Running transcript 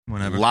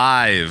Whenever.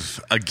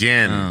 Live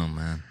again. Oh,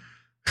 man.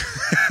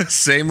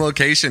 Same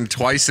location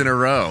twice in a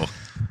row.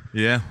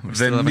 Yeah.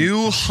 The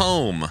new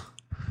home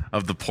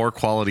of the Poor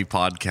Quality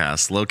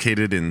Podcast,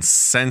 located in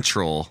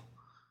Central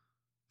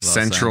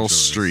Angeles.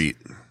 Street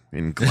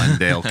in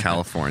Glendale,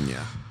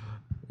 California.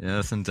 Yeah,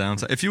 that's in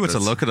downtown. If you were to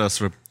look at us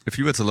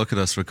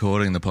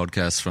recording the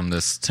podcast from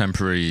this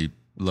temporary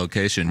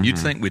location, you'd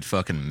think we'd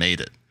fucking made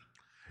it.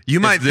 You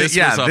might think,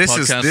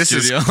 this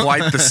is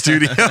quite the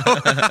studio.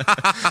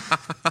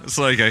 It's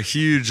like a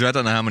huge, I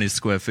don't know how many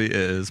square feet it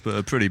is, but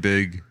a pretty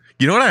big.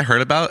 You know what I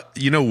heard about?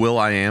 You know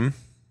will.i.am?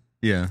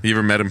 Yeah. You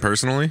ever met him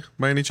personally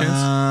by any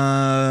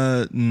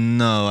chance?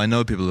 No, I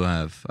know people who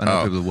have. I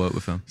know people who work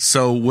with him.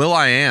 So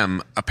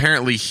will.i.am,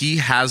 apparently he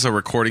has a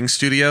recording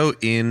studio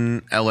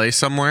in LA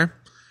somewhere.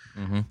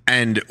 Mm-hmm.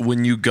 And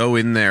when you go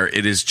in there,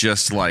 it is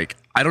just like,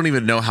 I don't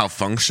even know how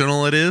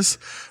functional it is,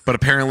 but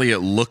apparently it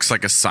looks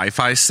like a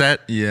sci-fi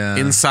set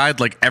inside.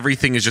 Like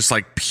everything is just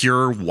like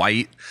pure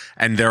white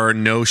and there are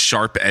no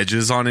sharp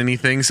edges on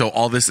anything. So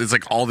all this is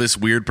like all this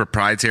weird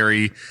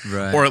proprietary,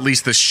 or at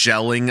least the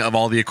shelling of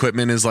all the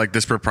equipment is like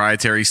this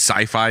proprietary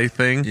sci-fi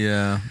thing.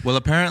 Yeah. Well,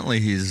 apparently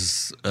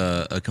he's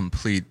a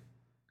complete,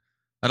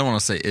 I don't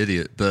want to say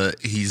idiot,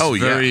 but he's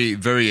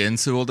very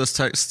into all this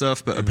tech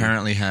stuff, but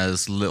apparently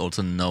has little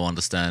to no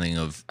understanding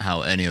of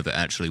how any of it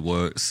actually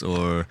works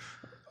or...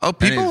 Oh,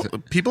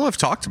 people have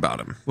talked about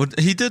him. Well,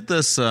 he did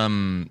this,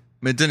 didn't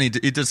he?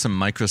 He did some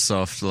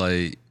Microsoft,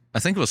 like, I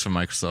think it was from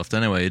Microsoft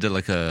anyway. He did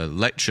like a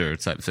lecture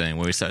type thing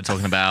where he started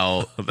talking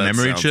about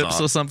memory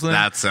chips or something.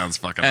 That sounds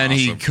fucking and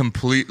awesome. And he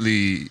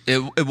completely,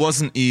 it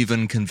wasn't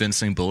even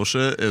convincing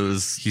bullshit. It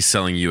was... He's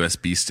selling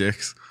USB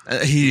sticks.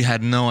 He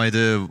had no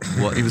idea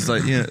what he was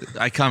like.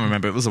 I can't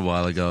remember. It was a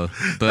while ago.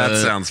 But that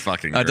sounds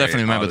fucking great, I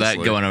definitely remember that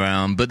going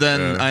around. But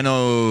then I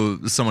know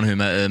someone who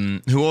met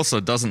him who also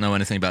doesn't know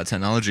anything about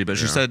technology, but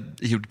she said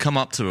he would come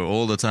up to her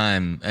all the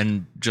time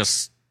and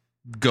just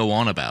go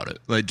on about it.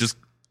 Like just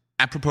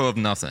apropos of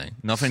nothing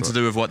to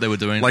do with what they were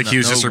doing. Like he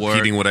was just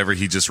repeating whatever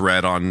he just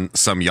read on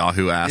some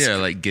Yahoo Ask. Yeah,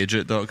 like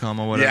Gidget.com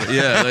or whatever.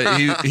 Yeah,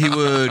 like he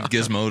would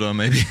Gizmodo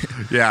maybe.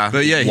 Yeah,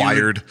 but yeah,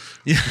 Wired.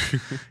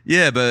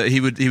 But he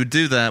would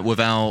do that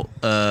without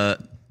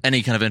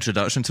any kind of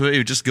introduction to it. He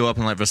would just go up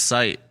and like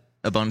recite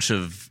a bunch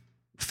of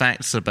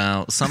facts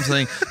about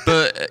something.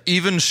 But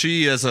even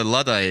she, as a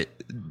Luddite,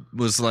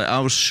 was like,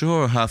 I was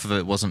sure half of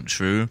it wasn't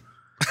true.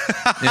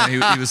 He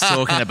was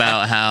talking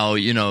about how,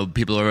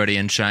 people already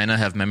in China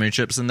have memory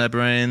chips in their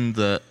brain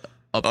that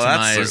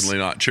that's certainly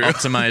not true.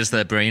 Optimize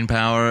their brain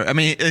power. I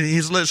mean,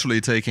 he's literally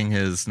taking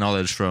his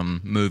knowledge from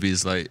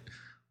movies like,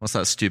 what's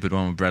that stupid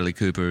one with Bradley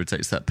Cooper who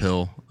takes that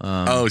pill?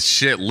 Oh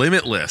shit,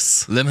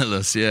 Limitless.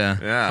 Limitless,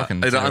 yeah.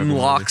 Fucking it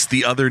unlocks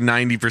the other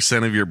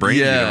 90% of your brain.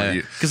 Yeah,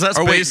 because that's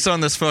based on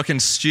this fucking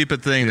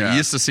stupid thing that you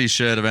used to see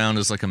shared around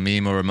as like a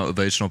meme or a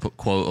motivational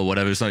quote or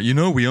whatever. It's like,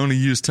 we only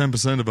use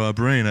 10% of our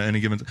brain at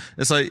any given time.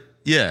 It's like,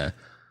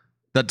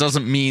 that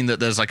doesn't mean that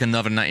there's like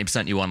another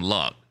 90% you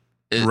unlock.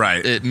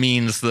 It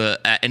means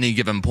that at any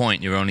given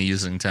point you're only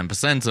using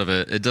 10% of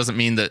it. It doesn't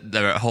mean that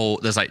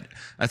there's like,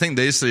 I think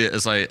they see it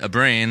as like a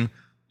brain,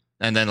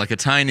 and then like a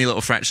tiny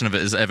little fraction of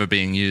it is ever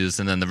being used,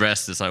 and then the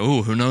rest is like,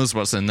 oh, who knows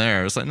what's in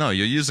there? It's like, no,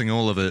 you're using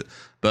all of it,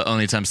 but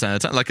only 10% of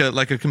the time.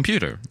 Like a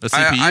computer. A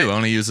CPU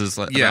only uses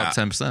like about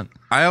 10%.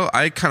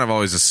 I kind of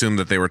always assumed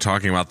that they were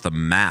talking about the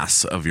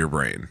mass of your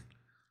brain.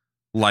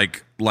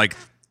 Like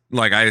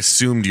I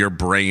assumed your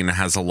brain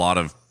has a lot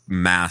of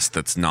mass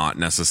that's not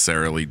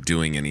necessarily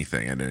doing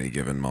anything at any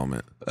given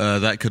moment.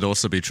 That could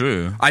also be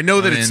true. I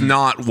know that it's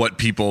not what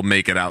people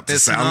make it out to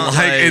sound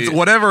like. It's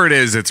whatever it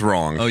is, it's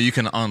wrong. Oh, you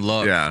can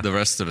unlock the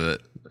rest of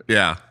it.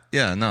 Yeah.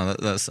 Yeah, no,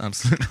 that's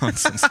absolute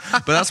nonsense.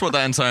 But that's what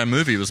that entire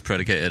movie was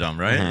predicated on,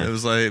 right? Mm-hmm. It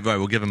was like, right,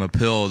 we'll give him a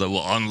pill that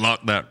will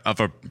unlock that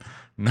other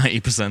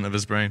 90% of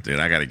his brain. Dude,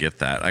 I gotta get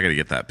that. I gotta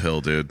get that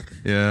pill, dude.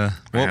 Yeah.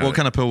 What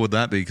kind of pill would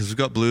that be? Because we've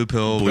got blue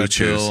pill, red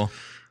pill.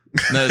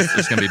 No,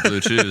 it's going to be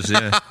Blue Chews,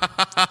 yeah.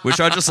 Which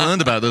I just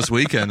learned about this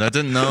weekend. I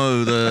didn't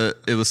know that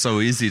it was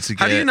so easy to get.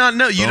 How do you not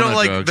know? You don't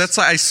like drugs. That's.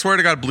 I swear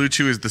to God, Blue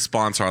Chew is the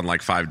sponsor on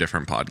like 5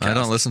 different podcasts. I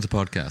don't listen to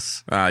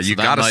podcasts. You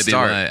got to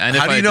start. And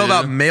how do you know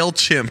about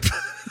MailChimp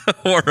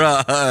or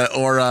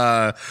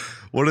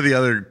what are the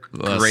other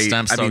great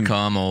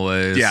Stamps.com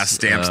always. Yeah,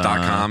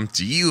 Stamps.com.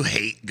 Do you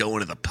hate going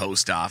to the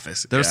post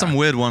office? There are some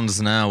weird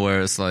ones now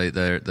where it's like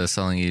they're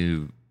selling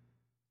you,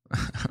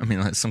 I mean,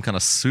 like some kind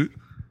of suit.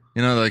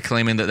 They're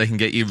claiming that they can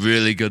get you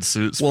really good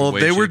suits. Well,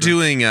 they were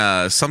doing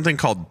something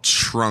called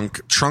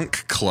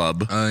Trunk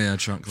Club. Oh yeah,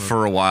 Trunk Club.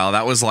 For a while,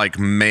 that was like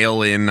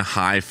mail-in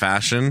high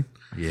fashion.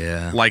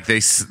 Yeah, like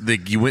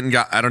you went and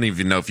got. I don't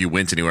even know if you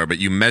went anywhere, but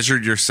you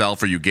measured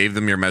yourself or you gave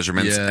them your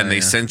measurements, and they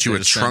sent you a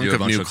trunk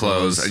of new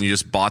clothes, and you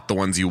just bought the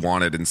ones you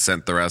wanted and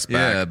sent the rest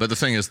back. Yeah, but the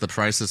thing is, the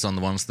prices on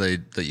the ones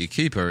that you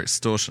keep are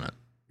extortionate.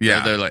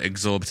 Yeah, they're like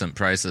exorbitant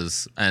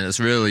prices, and it's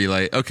really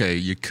like, okay,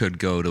 you could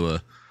go to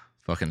a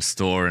fucking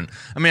store, and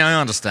I mean, I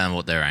understand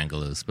what their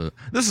angle is, but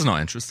this is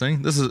not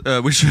interesting. This is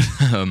we should.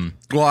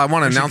 Well, I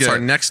want to announce our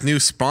next new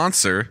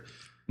sponsor.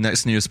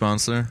 Next new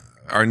sponsor.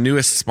 Our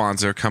newest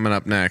sponsor coming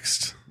up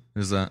next.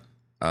 Who's that?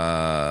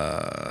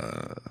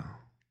 I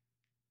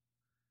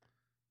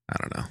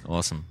don't know.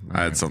 Awesome.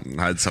 I had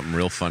something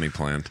real funny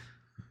planned.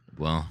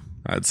 Well,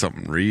 I had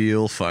something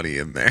real funny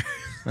in there.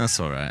 that's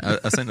all right.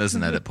 I think there's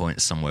an edit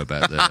point somewhere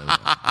back there.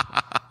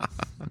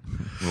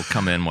 We'll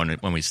come in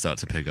when we start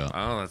to pick up.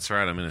 Oh, that's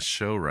right. I'm in a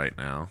show right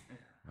now.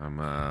 I'm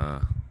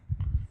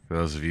for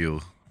those of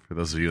you in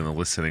the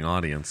listening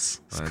audience.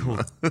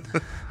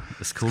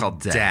 It's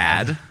called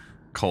Dad: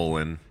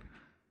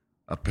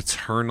 a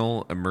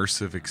paternal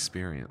immersive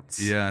experience.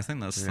 Yeah, I think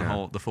that's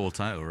the full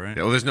title, right?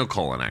 Yeah, well, there's no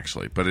colon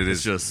actually, but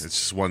it's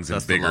just one's in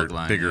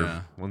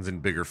bigger one's in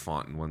bigger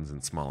font and one's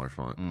in smaller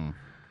font.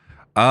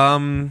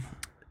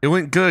 It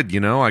went good,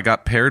 I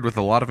got paired with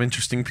a lot of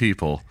interesting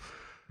people.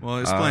 Well,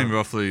 explain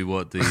roughly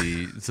what so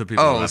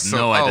people have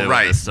no idea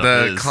what this stuff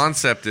the is.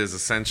 concept is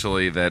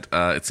essentially that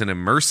it's an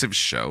immersive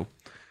show,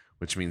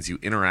 which means you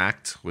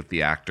interact with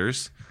the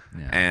actors,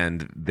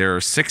 and there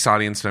are 6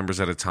 audience members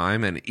at a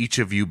time, and each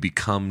of you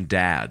become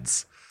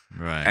dads.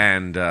 Right.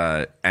 And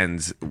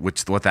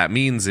what that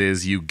means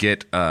is you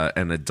get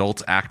an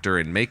adult actor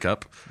in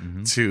makeup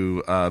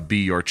to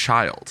be your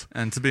child.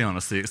 And to be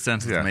honest, the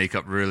extent of the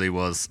makeup really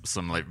was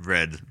some like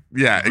red.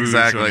 Yeah, rouge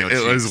exactly. on your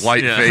It was cheeks.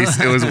 white face.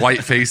 It was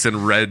white face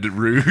and red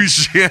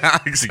rouge. Yeah,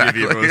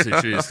 exactly. To give you rosy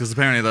cheeks, because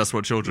apparently that's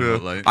what children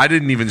look like. I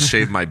didn't even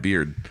shave my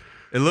beard.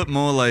 It looked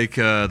more like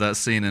that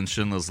scene in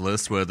Schindler's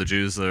List where the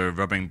Jews are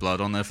rubbing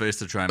blood on their face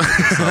to try and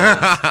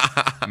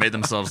make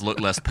themselves look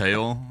less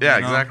pale. Yeah,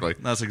 exactly.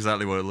 That's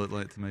exactly what it looked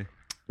like to me.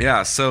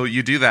 Yeah, so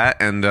you do that,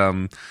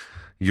 and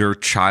your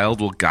child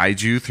will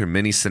guide you through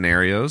many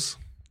scenarios.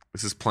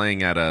 This is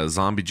playing at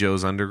Zombie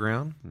Joe's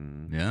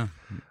Underground. Yeah.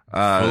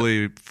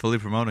 Fully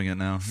promoting it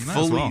now. You might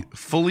as well.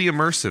 Fully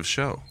immersive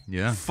show.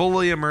 Yeah.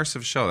 Fully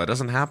immersive show. That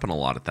doesn't happen a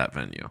lot at that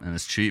venue. And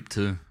it's cheap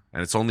too.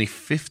 And it's only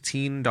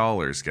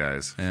 $15,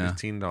 guys. Yeah.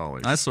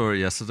 $15. I saw it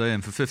yesterday,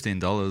 and for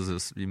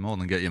 $15, you more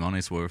than get your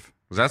money's worth.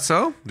 Was that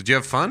so? Did you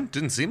have fun?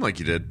 Didn't seem like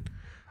you did.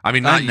 I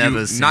mean, not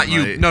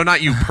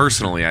you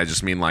personally. I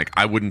just mean like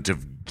I wouldn't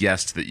have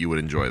guessed that you would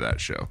enjoy that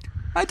show.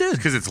 I did.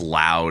 Because it's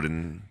loud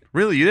and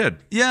really you did.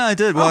 Yeah, I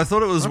did. Well, I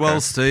thought it was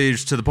well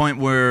staged to the point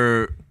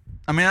where,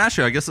 I mean,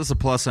 actually, I guess it's a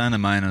plus and a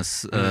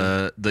minus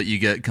that you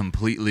get a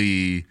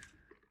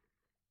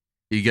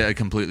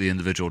completely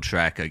individual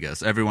track, I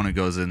guess. Everyone who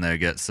goes in there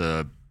gets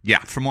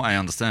from what I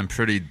understand,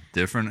 pretty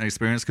different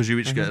experience because you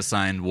each get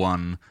assigned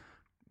one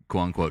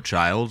quote-unquote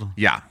child.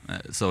 Yeah.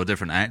 So a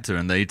different actor,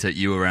 and they take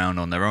you around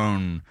on their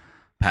own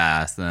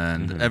path,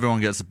 and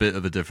everyone gets a bit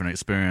of a different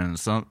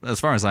experience. So, as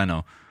far as I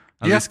know,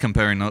 at least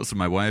comparing notes with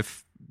my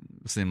wife,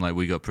 it seemed like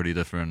we got pretty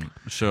different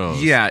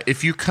shows. Yeah,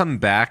 if you come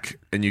back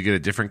and you get a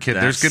different kid,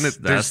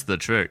 that's the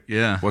trick.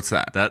 Yeah, what's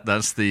that?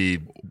 That's the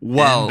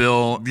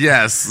inbuilt,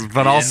 yes,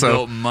 but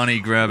also money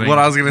grabbing. What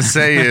I was gonna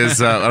say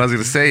is,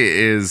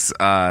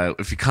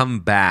 if you come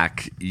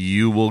back,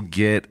 you will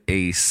get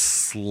a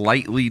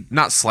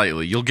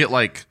you'll get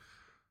like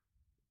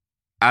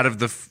out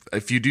of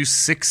if you do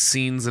 6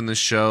 scenes in the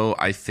show,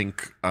 I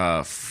think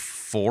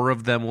 4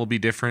 of them will be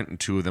different and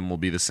 2 of them will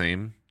be the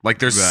same. Like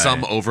there's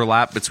some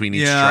overlap between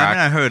each track. I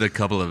mean, I heard a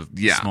couple of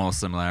small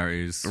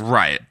similarities.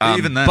 Right.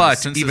 Even then,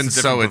 but even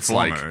so, it's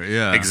like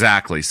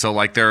exactly. So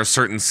like there are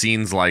certain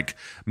scenes like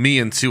me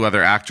and 2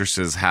 other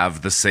actresses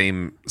have the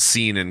same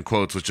scene in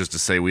quotes, which is to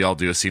say we all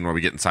do a scene where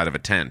we get inside of a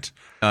tent.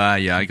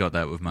 Yeah, I got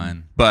that with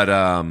mine.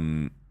 But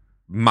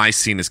my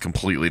scene is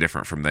completely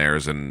different from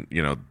theirs, and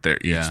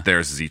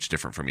theirs is each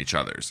different from each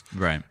other's.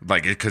 Right.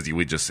 Like because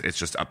it's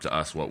just up to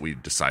us what we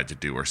decide to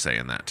do or say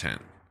in that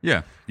tent.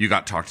 Yeah. You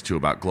got talked to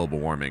about global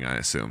warming, I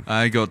assume.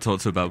 I got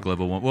talked to about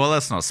global warming. Well,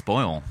 let's not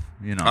spoil,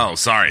 Oh,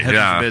 sorry.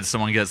 Heaven forbid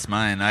someone gets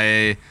mine.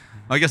 I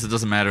guess it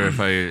doesn't matter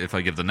if I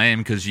give the name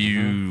because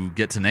you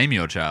get to name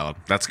your child.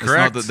 That's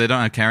correct. It's not that they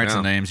don't have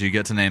character names. You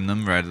get to name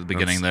them right at the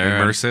beginning there.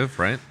 Immersive,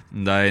 right?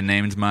 And I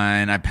named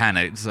mine. I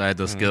panicked. I had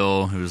this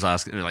girl who was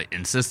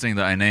insisting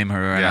that I name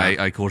her, and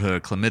I called her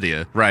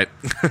Chlamydia. Right.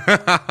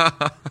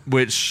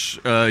 Which,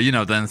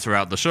 then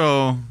throughout the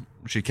show,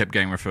 she kept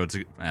getting referred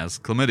to as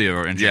Chlamydia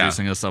or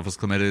introducing herself as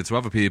Chlamydia to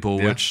other people,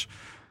 which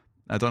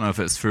I don't know if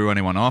it's threw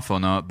anyone off or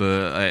not,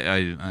 but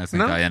I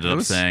think I ended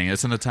up saying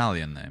it's an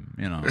Italian name,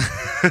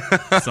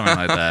 something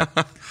like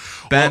that.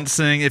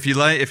 Bantering, if you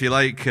like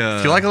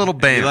a little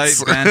bants, you like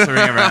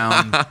bantering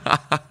around.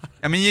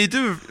 I mean, you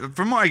do.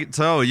 From what I can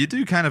tell, you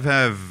do kind of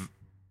have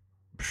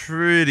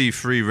pretty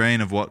free reign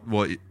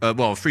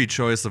of free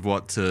choice of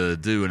what to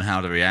do and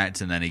how to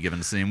react in any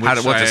given scene. What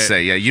to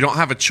say? Yeah, you don't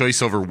have a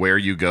choice over where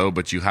you go,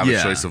 but you have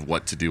a choice of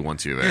what to do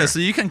once you're there. Yeah, so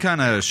you can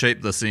kind of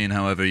shape the scene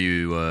however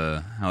you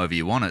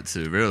want it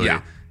to, really.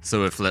 Yeah.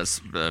 So if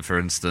for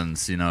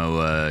instance,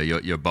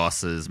 your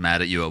boss is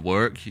mad at you at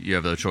work, you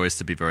have the choice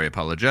to be very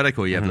apologetic,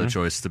 or you have the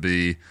choice to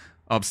be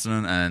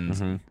obstinate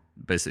and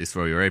basically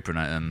throw your apron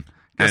at him.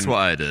 That's what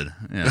I did.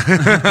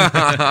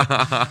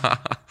 Yeah.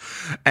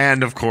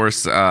 And of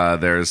course,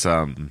 there's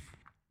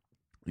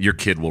your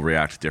kid will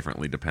react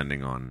differently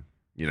depending on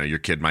your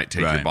kid might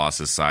take your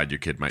boss's side, your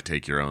kid might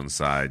take your own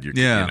side.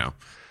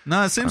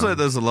 No, it seems like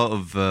there's a lot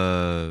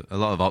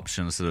of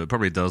options. So it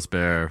probably does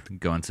bear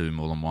going to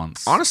more than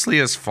once. Honestly,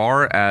 as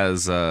far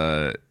as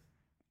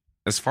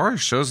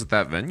shows at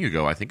that venue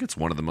go, I think it's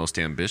one of the most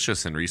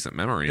ambitious in recent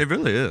memory. It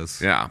really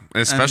is. Yeah,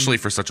 especially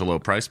for such a low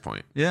price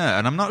point. Yeah,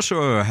 and I'm not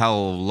sure how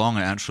long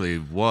it actually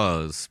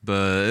was,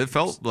 but it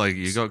felt like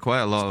you got quite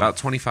a lot. About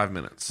 25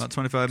 minutes. About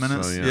 25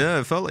 minutes. So, yeah,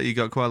 it felt like you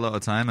got quite a lot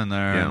of time in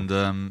there,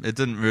 and it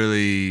didn't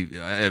really.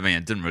 I mean,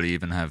 it didn't really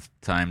even have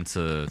time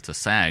to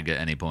sag at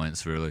any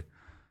points, really.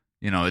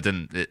 You know, it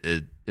didn't.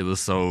 It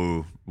was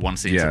so one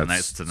scene to the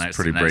next, to the next,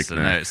 to the next, to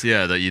the next.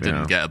 Yeah, that you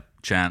didn't get a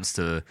chance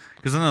to.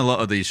 Because in a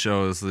lot of these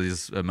shows,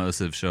 these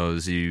immersive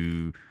shows,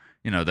 you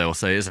know, they'll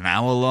say it's an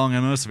hour-long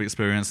immersive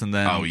experience, and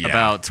then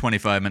about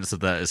 25 minutes of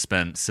that is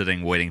spent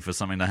sitting waiting for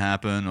something to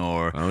happen,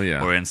 or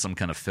in some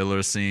kind of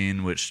filler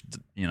scene, which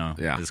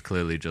is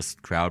clearly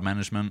just crowd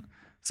management.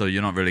 So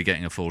you're not really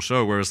getting a full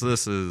show. Whereas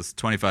this is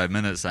 25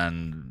 minutes,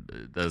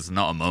 and there's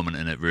not a moment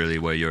in it really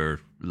where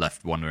you're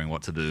left wondering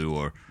what to do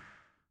or.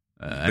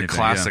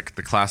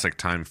 The classic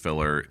time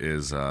filler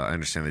is I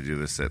understand they do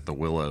this at the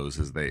Willows,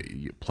 is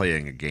they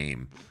playing a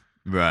game.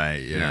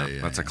 Right. Yeah.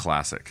 That's a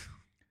classic.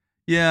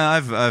 Yeah,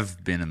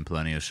 I've been in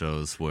plenty of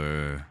shows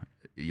where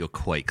you're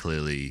quite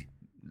clearly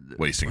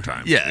wasting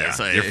time. Yeah. It's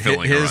like, you're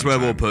filling here's where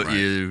we'll time, put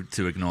you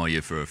to ignore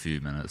you for a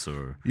few minutes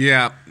or.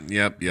 Yeah.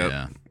 Yep.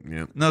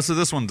 No, so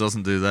this one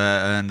doesn't do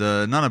that,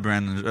 and none of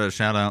Brandon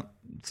shout out.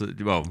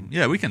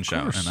 We can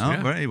shout him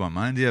out, right? He won't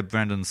mind. Yeah,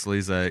 Brandon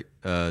Slezak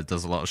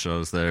does a lot of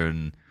shows there,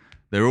 and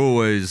they're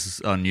always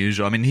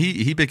unusual. I mean,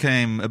 he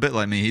became a bit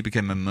like me. He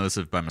became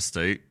immersive by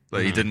mistake.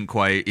 Like he didn't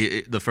quite.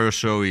 The first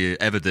show he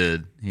ever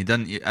did, he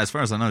didn't. As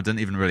far as I know, didn't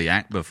even really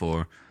act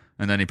before.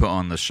 And then he put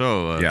on the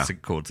show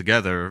called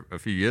Together a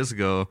few years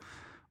ago,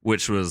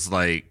 which was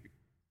like,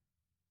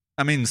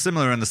 I mean,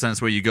 similar in the sense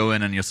where you go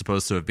in and you're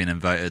supposed to have been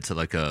invited to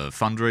like a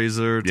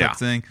fundraiser type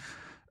thing.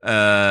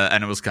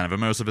 And it was kind of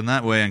immersive in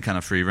that way and kind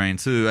of free reign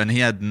too. And he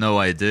had no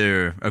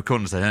idea,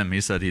 according to him,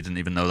 he said he didn't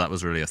even know that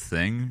was really a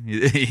thing.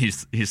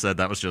 He said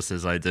that was just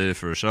his idea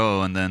for a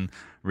show, and then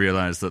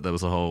realized that there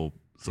was a whole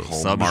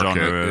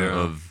subgenre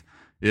of.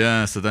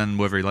 Yeah, so then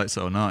whether he likes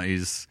it or not,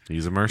 he's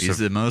immersive. He's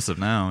immersive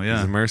now, yeah.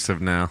 He's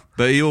immersive now.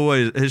 But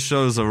his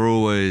shows are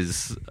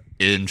always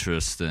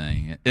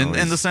interesting. In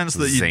the sense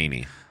that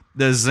zany.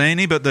 They're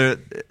zany, but they're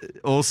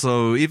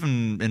also,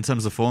 even in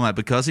terms of format,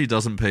 because he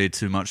doesn't pay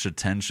too much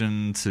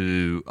attention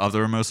to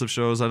other immersive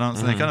shows, I don't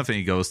think. I don't think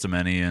he goes to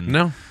many.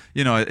 And,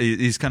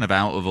 he's kind of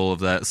out of all of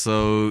that.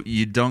 So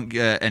you don't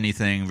get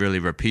anything really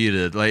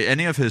repeated. Like,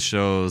 any of his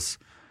shows,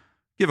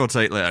 give or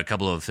take like a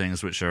couple of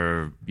things which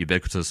are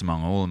ubiquitous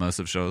among all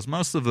immersive shows,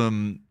 most of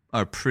them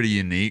are pretty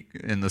unique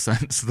in the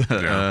sense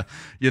that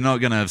you're not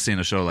going to have seen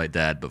a show like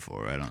Dad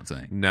before, I don't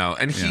think. No,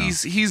 and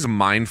he's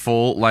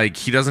mindful. Like,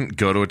 he doesn't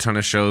go to a ton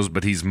of shows,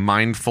 but he's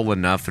mindful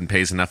enough and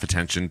pays enough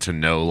attention to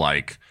know,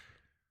 like,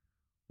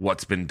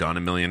 what's been done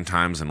a million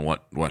times and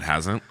what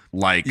hasn't.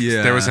 Like,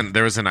 there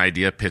was an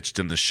idea pitched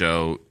in the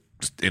show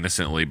just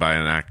innocently by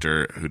an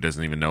actor who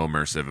doesn't even know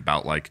immersive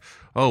about, like,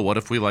 oh, what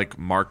if we, like,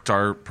 marked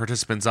our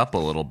participants up a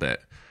little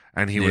bit?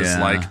 And he was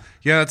like,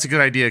 yeah, that's a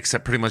good idea,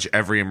 except pretty much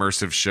every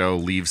immersive show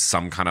leaves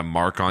some kind of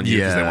mark on you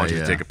because they want you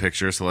to take a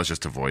picture, so let's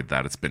just avoid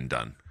that. It's been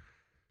done.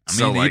 I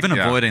mean, even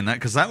avoiding that,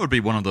 because that would be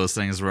one of those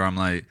things where I'm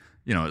like,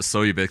 it's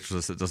so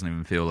ubiquitous it doesn't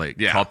even feel like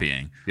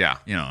copying. Yeah.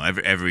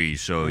 Every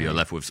show you're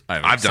left with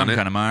I've some done it.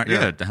 kind of mark.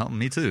 Yeah, to help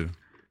me too.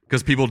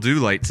 Because people do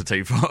like to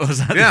take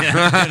photos at the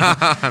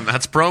end.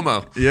 That's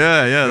promo.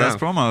 Yeah, that's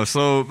promo.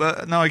 So,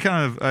 but no, I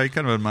kind of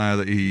admire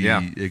that he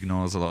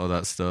ignores a lot of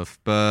that stuff.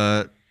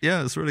 But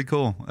yeah, it's really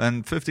cool.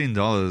 And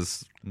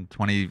 $15,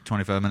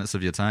 25 minutes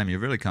of your time, you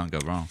really can't go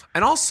wrong.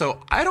 And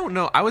also, I don't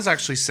know. I was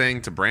actually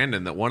saying to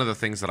Brandon that one of the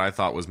things that I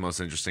thought was most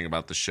interesting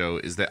about the show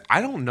is that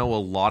I don't know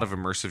a lot of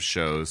immersive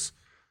shows.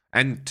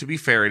 And to be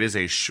fair, it is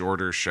a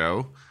shorter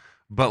show.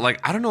 But, like,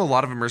 I don't know a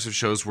lot of immersive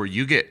shows where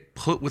you get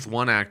put with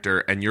one actor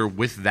and you're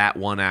with that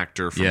one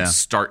actor from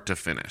start to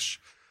finish.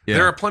 Yeah.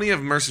 There are plenty of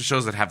immersive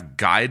shows that have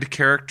guide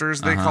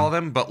characters, they call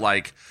them, but,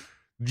 like,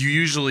 you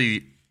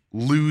usually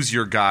lose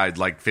your guide,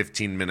 like,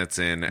 15 minutes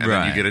in, and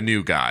then you get a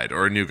new guide,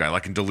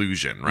 like in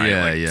Delusion,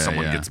 right?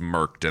 Someone gets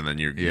murked, and then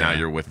now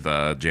you're with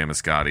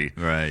Jamascotti.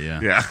 Right,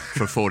 Yeah.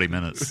 For 40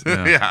 minutes.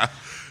 Yeah.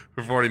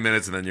 For 40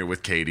 minutes, and then you're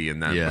with Katie,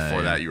 and then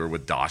before that you were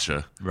with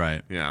Dasha.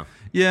 Right. Yeah.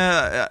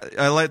 Yeah,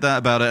 I like that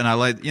about it, and I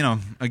like,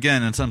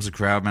 again, in terms of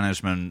crowd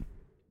management,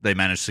 they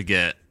managed to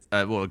get,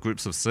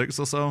 groups of 6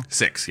 or so?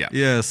 6, yeah.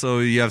 Yeah, so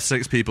you have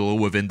 6 people all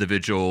with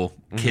individual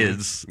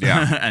kids,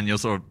 and you're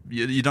sort of,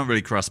 you don't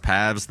really cross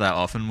paths that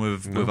often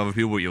with other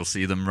people, but you'll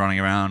see them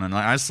running around, and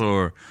I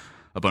saw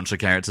a bunch of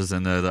characters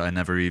in there that I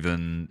never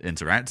even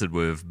interacted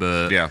with.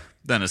 But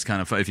then it's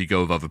kind of if you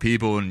go with other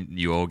people and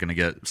you're all going to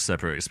get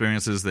separate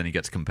experiences, then you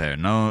get to compare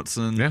notes.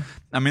 And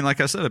I mean,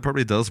 like I said, it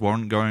probably does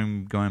warrant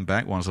going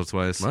back once or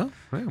twice. Well,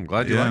 I'm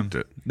glad you liked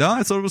it. No,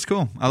 I thought it was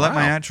cool. I like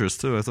my actress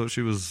too. I thought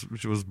she was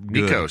good.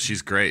 Nico,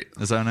 she's great.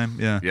 Is that her name?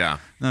 Yeah. Yeah.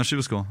 No, she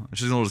was cool.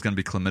 She's always going to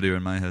be chlamydia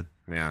in my head.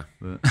 Yeah.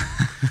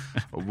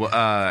 Well,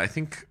 I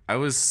think I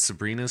was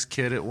Sabrina's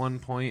kid at one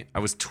point. I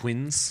was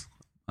twins.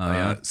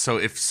 So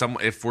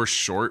if we're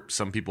short,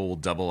 some people will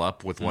double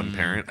up with one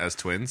parent as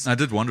twins. I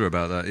did wonder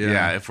about that. Yeah.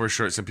 Yeah. If we're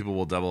short, some people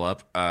will double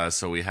up.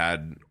 So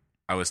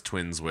I was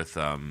twins with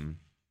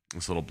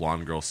this little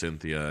blonde girl,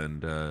 Cynthia,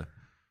 and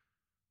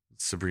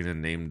Sabrina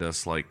named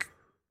us like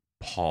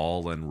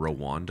Paul and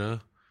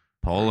Rwanda.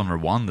 Paul and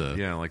Rwanda.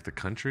 Yeah, like the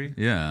country.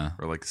 Yeah,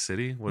 or like the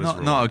city. What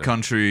is not a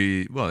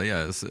country. Well,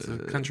 yeah, it's a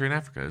country in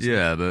Africa.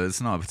 Yeah, but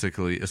it's not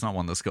particularly. It's not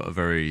one that's got a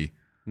very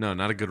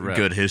not a good rep.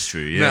 Good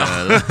history.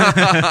 Yeah, no.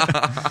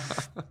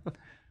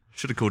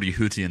 Should have called you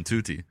Hootie and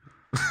Tootie.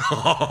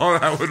 Oh,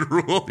 that would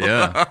rule.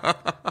 Yeah,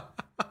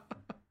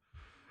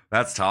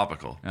 that's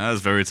topical. That's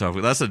very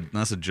topical. That's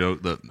a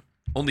joke that.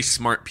 Only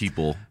smart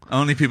people.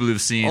 Only people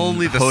who've seen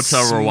Only the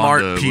Hotel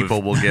smart Rwanda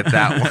people will get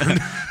that one.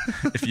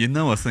 If you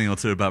know a thing or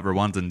two about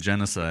Rwandan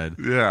genocide,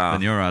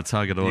 then you're our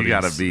target audience. You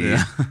gotta be.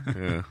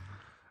 Yeah.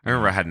 I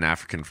remember I had an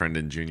African friend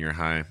in junior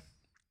high,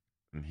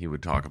 and he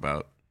would talk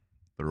about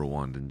the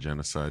Rwandan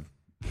genocide.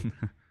 I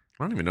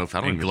don't even know if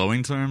in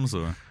glowing terms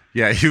or.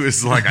 Yeah, he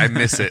was like, I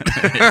miss it.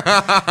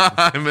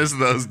 I miss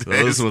those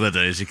days. Those were the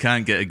days. You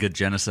can't get a good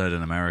genocide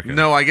in America.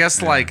 No, I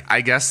guess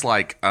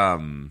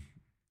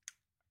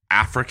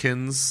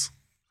Africans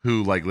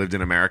who like lived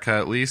in America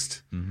at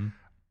least.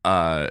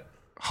 Hotel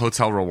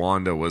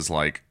Rwanda was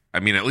like, I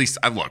mean, at least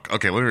let me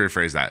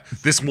rephrase that.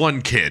 This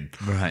one kid,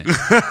 right?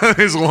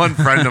 This one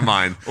friend of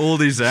mine. All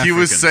these Africans. He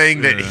was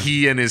saying that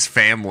he and his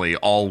family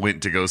all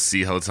went to go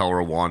see Hotel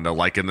Rwanda,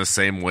 like in the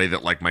same way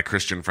that like my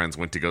Christian friends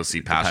went to go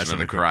see Passion of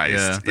the Christ.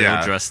 Yeah, they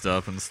all dressed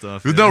up and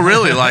stuff. No,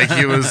 really, like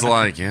he was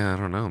like, I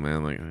don't know,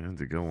 man. Like I had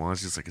to go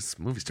watch. He's like, this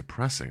movie's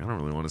depressing. I don't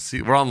really want to see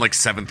it. We're on like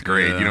 7th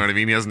grade. You know what I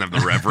mean? He doesn't have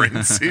the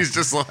reverence. He's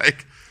just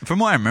like. From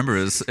what I remember,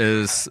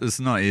 it's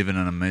not even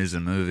an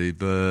amazing movie,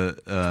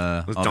 but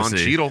Don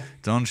Cheadle.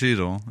 Don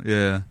Cheadle,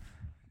 yeah.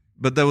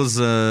 But there was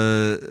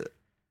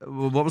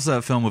what was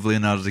that film with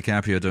Leonardo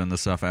DiCaprio doing the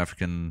South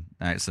African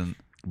accent?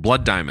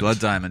 Blood Diamond. Blood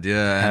Diamond,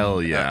 yeah.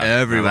 Hell yeah.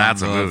 Everyone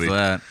that's loves a movie.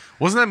 That.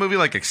 Wasn't that movie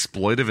like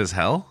exploitive as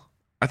hell?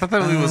 I thought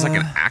that movie was like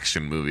an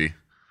action movie.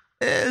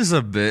 It is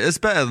a bit. It's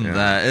better than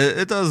that.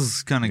 It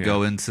does kind of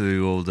go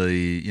into all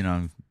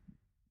the,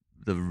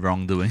 the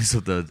wrongdoings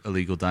of the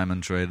illegal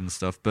diamond trade and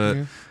stuff, but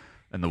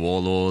and the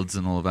warlords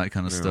and all of that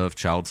kind of stuff,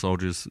 child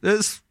soldiers.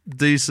 It's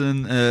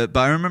decent, but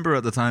I remember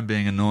at the time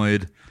being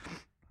annoyed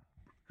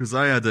because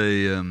I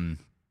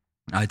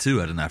too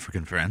had an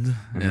African friend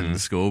in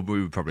school.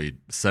 We were probably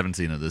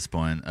 17 at this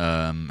point,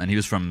 and he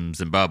was from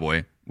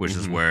Zimbabwe, which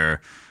is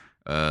where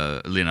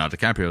Leonardo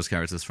DiCaprio's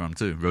character is from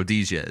too.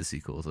 Rhodesia, as he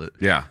calls it.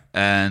 Yeah,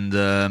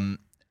 and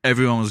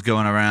everyone was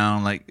going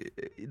around like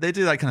they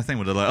do that kind of thing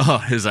where they're like, "Oh,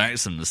 his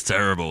accent is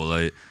terrible."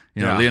 Like,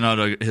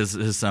 Leonardo,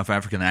 his South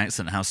African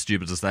accent, how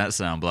stupid does that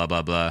sound? Blah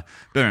blah blah.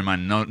 Bear in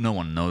mind, no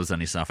one knows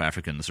any South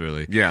Africans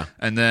really. Yeah.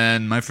 And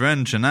then my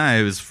friend Chennai,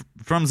 who's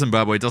from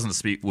Zimbabwe, doesn't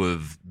speak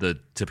with the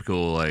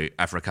typical like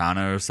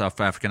Afrikaner or South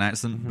African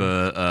accent,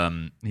 but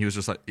he was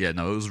just like, "Yeah,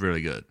 no, it was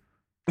really good."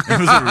 It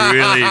was a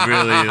really,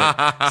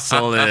 really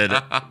solid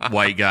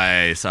white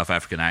guy South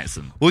African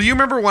accent. Well, you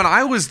remember when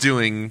I was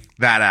doing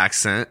that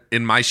accent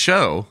in my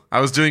show?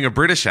 I was doing a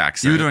British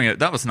accent. You were doing it.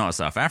 That was not a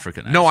South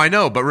African accent. No, I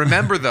know. But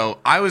remember, though,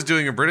 I was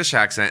doing a British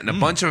accent, and a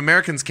bunch of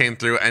Americans came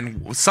through,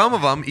 and some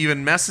of them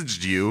even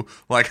messaged you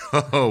like,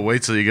 "Oh,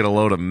 wait till you get a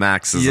load of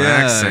Max's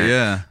accent.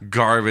 Yeah.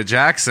 Garbage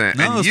accent."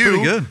 No, and it's you,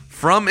 pretty good.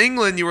 From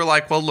England, you were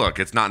like, "Well, look,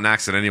 it's not an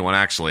accent anyone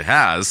actually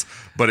has,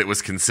 but it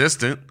was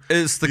consistent."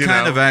 It's the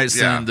kind of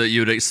accent that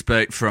you'd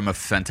expect from a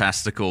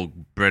fantastical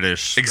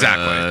British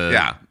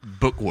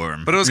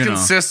bookworm. But it was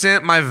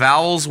consistent. My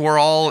vowels were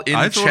all in check.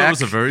 I thought it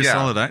was a very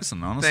solid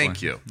accent, honestly.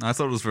 Thank you. I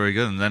thought it was very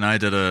good. And then I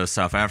did a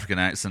South African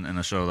accent in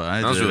a show that I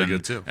did. That was really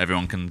good, too.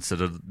 Everyone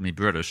considered me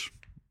British.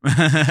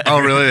 Oh,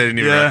 really? They didn't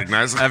even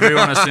recognize it?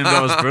 Everyone assumed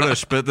I was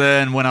British. But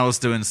then when I was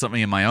doing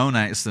something in my own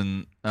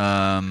accent...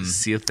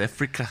 South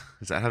Africa.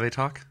 Is that how they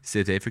talk?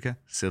 South Africa?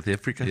 South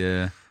Africa?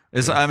 Yeah.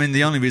 I mean,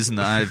 the only reason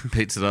that I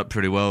picked it up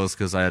pretty well is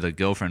because I had a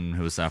girlfriend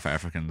who was South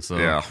African.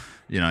 So,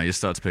 you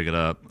start to pick it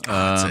up.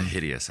 It's a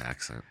hideous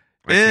accent.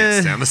 I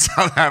can't stand the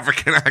South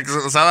African accent.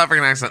 The South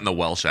African accent and the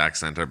Welsh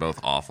accent are both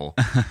awful.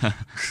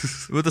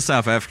 With the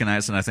South African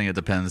accent, I think it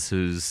depends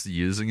who's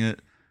using it.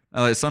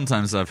 Like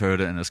sometimes I've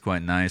heard it and it's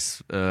quite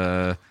nice.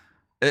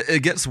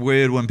 It gets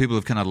weird when people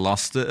have kind of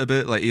lost it a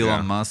bit. Like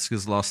Elon Musk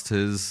has lost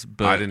his.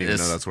 But I didn't even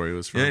know that's where he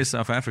was from. Yeah, he's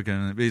South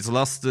African. He's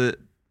lost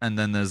it, and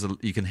then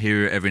you can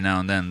hear it every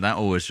now and then. That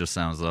always just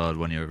sounds odd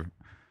when you're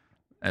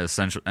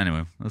essential.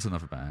 Anyway, that's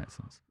enough about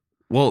accents.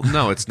 Well,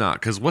 no, it's not.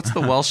 Because what's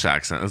the Welsh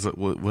accent? Is it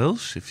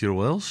Welsh? If you're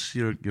Welsh,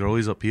 you're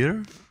always up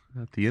here.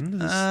 at the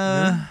end?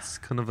 It's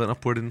kind of an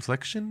upward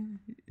inflection.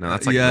 No,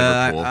 that's like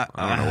Liverpool.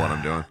 I don't know what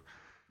I'm doing.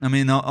 I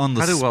mean, on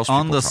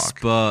the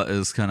spot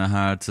is kind of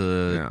hard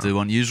to do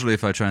one. Usually,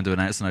 if I try and do an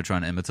accent, I try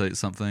and imitate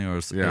something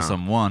or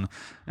someone.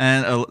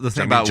 And the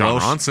thing about John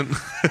Welsh,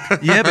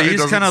 Ronson. yeah, but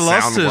he's kind of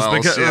lost his.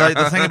 Because, like,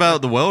 the thing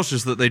about the Welsh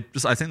is that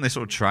I think they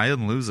sort of try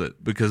and lose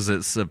it because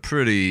it's a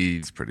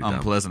pretty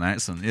unpleasant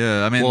accent.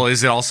 Yeah, I mean, well,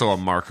 is it also a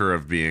marker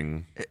of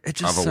being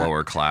of a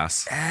lower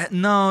class?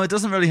 No, it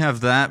doesn't really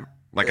have that.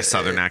 Like a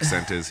southern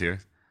accent is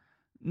here.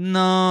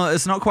 No,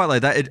 it's not quite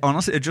like that.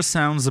 Honestly, it just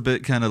sounds a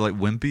bit kind of like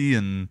wimpy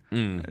and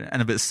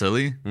a bit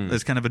silly.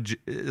 It's kind of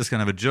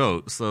a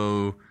joke.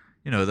 So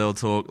they'll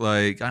talk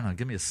like, I don't know,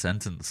 give me a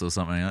sentence or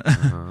something.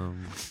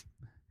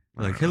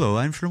 Like, hello,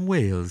 I'm from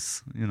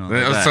Wales.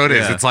 Like so it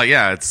is. Yeah. It's like,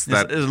 it's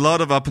that. It's a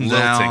lot of up and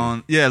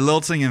down. Yeah,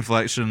 lilting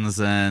inflections,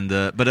 and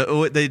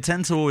but they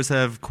tend to always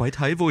have quite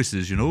high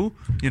voices.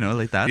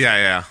 Like that.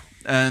 Yeah.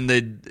 And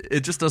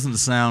it just doesn't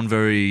sound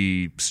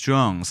very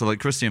strong. So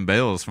like Christian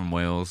Bale's from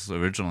Wales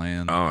originally,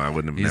 and I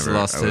wouldn't have he's never,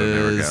 lost I would have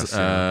his.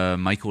 never guessed,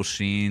 Michael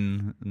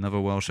Sheen,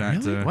 another Welsh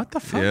actor. Really? What the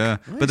fuck? Yeah,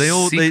 but they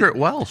all secret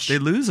Welsh. They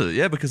lose it,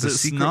 yeah, because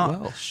it's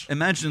not Welsh.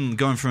 Imagine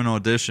going for an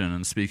audition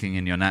and speaking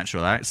in your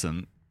natural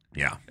accent.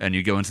 Yeah, and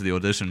you go into the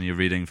audition and you're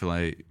reading for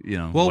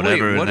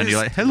whatever, and then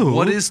you're like, hello.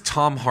 What is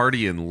Tom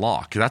Hardy in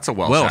Locke? That's a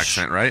Welsh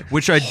accent, right?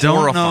 Which I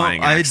don't know.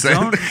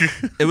 Accent.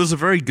 It was a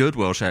very good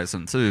Welsh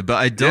accent too, but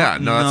I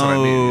don't know that's what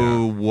I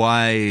mean,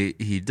 why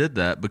he did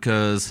that,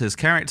 because his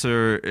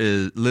character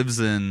lives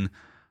in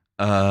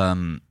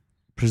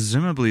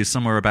presumably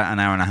somewhere about an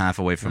hour and a half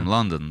away from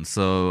London,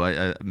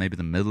 so maybe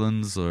the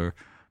Midlands or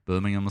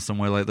Birmingham or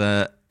somewhere like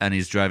that, and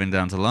he's driving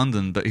down to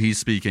London, but he's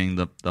speaking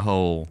the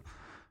whole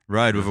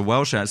ride with a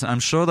Welsh accent.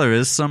 I'm sure there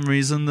is some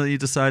reason that he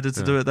decided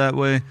to do it that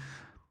way.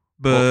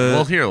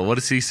 But here, what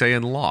does he say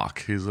in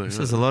Locke? He's like, he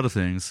says a lot of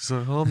things. He's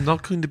like, I'm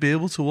not going to be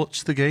able to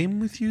watch the game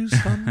with you,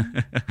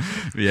 son.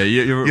 Yeah,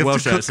 your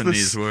Welsh accent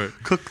needs work.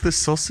 Cook the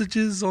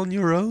sausages on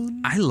your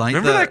own. I like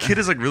Remember that kid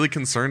is like really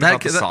concerned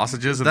about the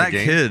sausages in the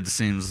game? That kid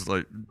seems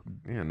like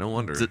no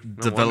wonder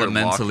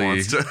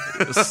developmentally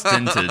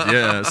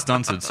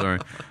stunted. Sorry.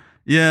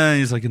 Yeah,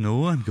 he's like,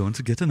 no, I'm going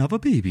to get another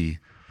baby.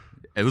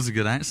 It was a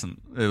good accent.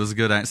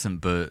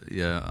 But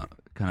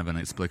kind of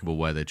inexplicable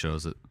why they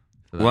chose it.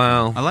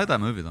 Well, I like that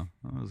movie though.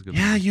 That was a good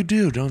movie. movie. You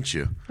do, don't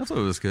you? I thought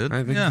it was good.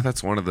 I think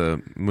that's one of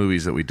the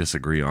movies that we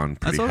disagree on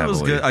pretty heavily. I thought it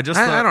was good.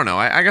 I don't know.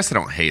 I guess I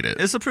don't hate it.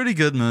 It's a pretty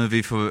good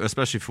movie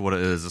especially for what it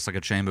is. It's like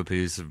a chamber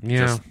piece of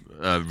just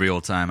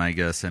real time, I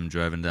guess. Him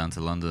driving down to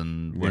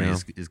London when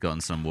he's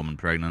gotten some woman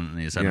pregnant and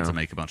he's having to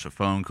make a bunch of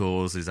phone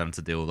calls. He's having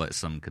to deal with like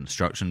some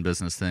construction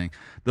business thing.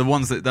 That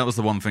was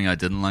the one thing I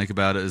didn't like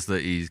about it, is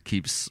that he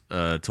keeps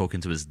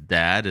talking to his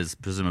dad, is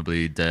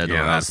presumably dead or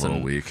that's a little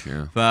absent weak.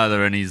 Yeah.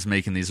 father, and he's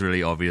making these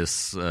really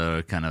obvious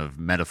kind of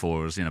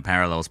metaphors,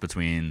 parallels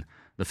between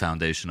the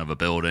foundation of a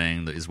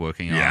building that he's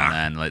working on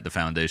and like the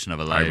foundation of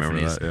a life. And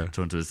he's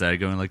talking to his dad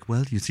going like,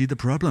 well, you see, the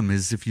problem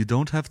is if you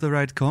don't have the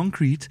right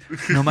concrete,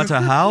 no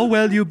matter how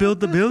well you build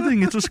the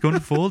building, it's just going to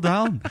fall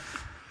down.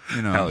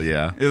 Hell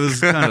yeah. It was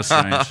kind of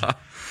strange.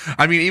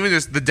 I mean, even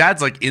just the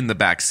dad's like in the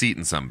back seat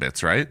in some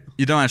bits, right?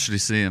 You don't actually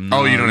see him.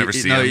 No. Oh, you don't ever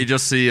see him? No, you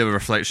just see a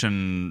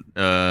reflection.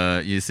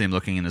 You see him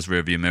looking in his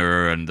rearview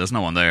mirror, and there's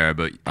no one there,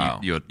 but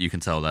you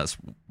can tell that's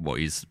what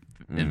he's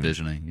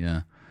envisioning.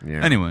 Yeah.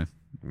 Anyway,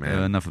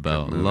 enough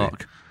about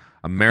Locke.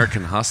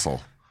 American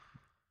Hustle.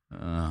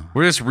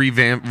 We're just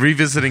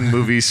revisiting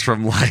movies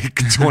from like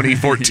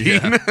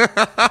 2014.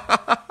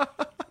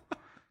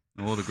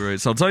 All the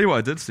greats. I'll tell you what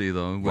I did see,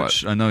 though,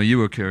 which I know you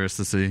were curious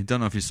to see.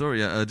 Don't know if you saw it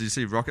yet. Did you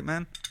see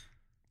Rocketman?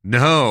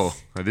 No,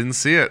 I didn't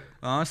see it.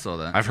 Oh, I saw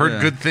that. I've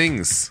heard good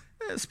things.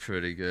 It's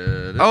pretty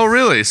good. Oh,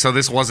 really? So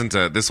this wasn't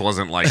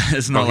like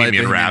it's not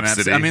Bohemian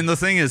Rhapsody. I mean, the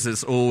thing is,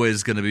 it's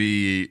always going to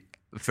be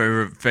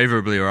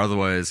favorably or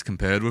otherwise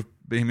compared with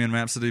Bohemian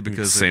Rhapsody,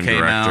 because same it came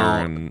director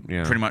out and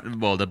pretty much.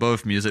 Well, they're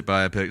both music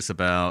biopics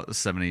about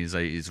 70s,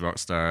 80s rock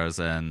stars,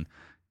 and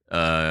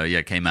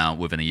came out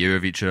within a year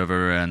of each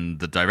other. And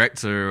the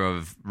director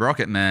of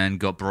Rocketman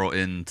got brought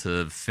in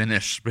to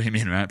finish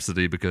Bohemian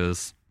Rhapsody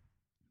because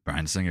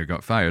Bryan Singer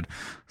got fired.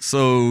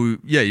 So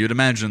you'd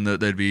imagine that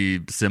they'd be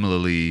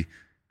similarly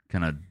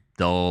kind of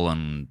dull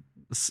and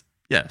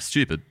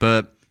stupid,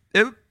 but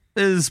it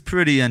is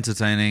pretty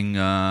entertaining.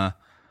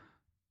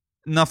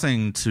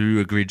 Nothing too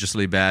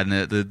egregiously bad in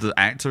it. The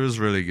actor is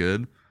really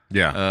good.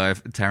 Yeah.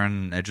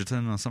 Taron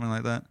Egerton or something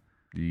like that.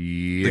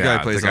 Yeah, the guy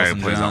who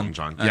plays Elton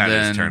John. And it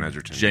then is Taron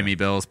Egerton. Jamie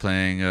Bell's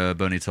playing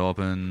Bernie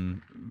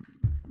Taupin.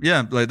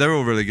 Yeah, like they're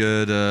all really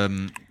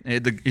good.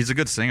 He's a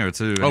good singer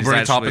too. Oh,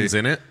 Bernie Taupin's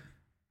in it?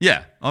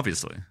 Yeah,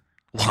 obviously.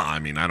 Well, I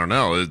mean, I don't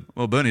know.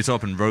 Well, Bernie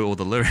Taupin wrote all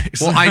the lyrics.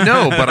 Well, I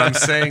know, but I'm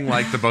saying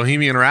like the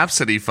Bohemian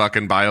Rhapsody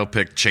fucking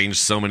biopic changed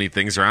so many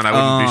things around. I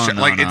wouldn't be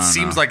sure. Like, it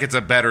seems like it's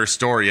a better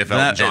story if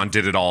Elton John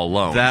did it all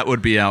alone. That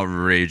would be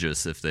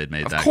outrageous if they'd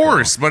made that. Of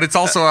course, but it's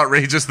also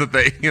outrageous that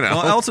they,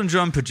 Well, Elton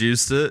John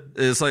produced it.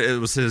 It's like it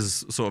was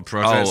his sort of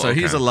project. So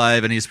he's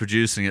alive and he's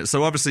producing it.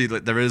 So obviously,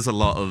 like, there is a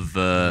lot of,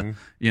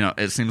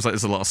 it seems like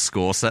there's a lot of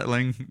score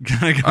settling.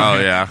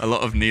 A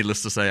lot of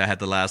needless to say, I had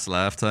the last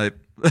laugh type.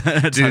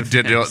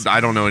 I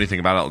don't know anything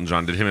about Elton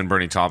John. Did him and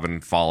Bernie Taupin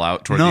fall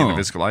out toward the end of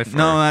his life? Or?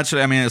 No,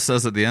 actually, I mean, it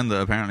says at the end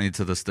that apparently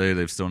to this day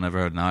they've still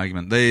never had an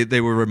argument.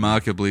 They were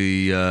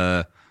remarkably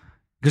because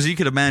you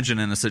could imagine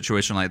in a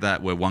situation like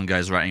that where one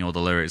guy's writing all the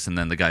lyrics and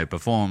then the guy who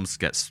performs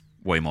gets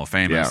way more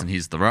famous and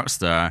he's the rock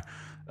star.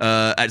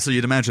 So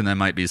you'd imagine there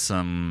might be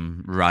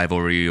some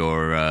rivalry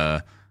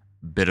or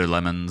bitter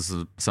lemons,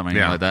 something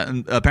like that.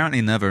 And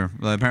apparently never.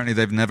 Apparently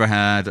they've never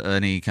had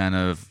any kind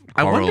of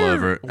quarrel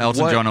over it.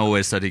 Elton John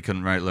always said he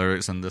couldn't write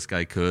lyrics, and this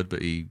guy could,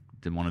 but he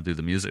didn't want to do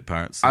the music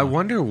part. So. I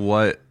wonder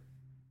what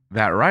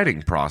that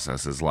writing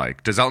process is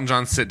like. Does Elton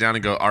John sit down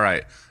and go, all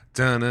right,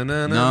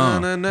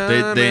 No,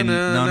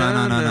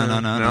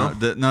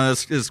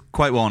 it's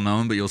quite well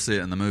known, but you'll see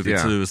it in the movie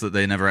too, is that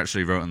they never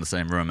actually wrote in the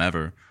same room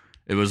ever.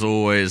 It was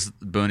always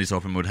Bernie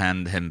Taupin would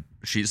hand him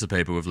sheets of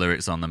paper with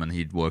lyrics on them, and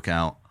he'd work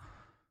out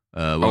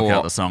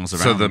the songs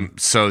around them.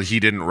 So he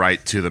didn't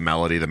write to the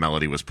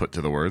melody was put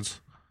to the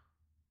words?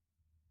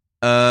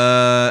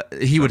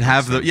 He would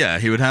have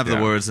the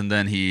words, and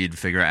then he'd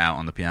figure it out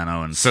on the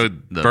piano. And so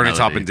Bernie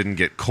Taupin didn't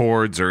get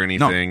chords or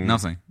anything? No,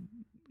 nothing.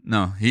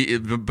 No,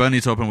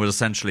 Bernie Taupin would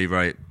essentially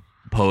write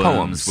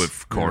poems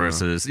with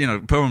choruses.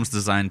 Poems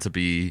designed to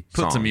be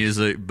put to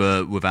music,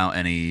 but without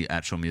any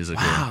actual music.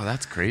 Wow,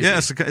 that's crazy. Yeah,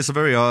 it's a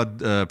very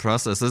odd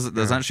process.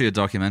 There's actually a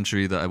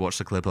documentary that I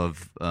watched a clip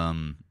of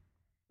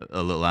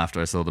a little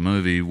after I saw the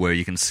movie, where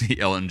you can see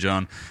Elton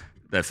John.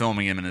 They're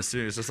filming him in a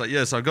studio. It's just like,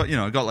 so I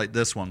got like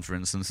this one, for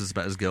instance. It's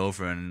about his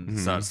girlfriend and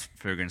starts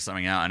figuring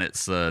something out, and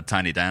it's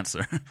Tiny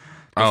Dancer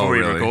before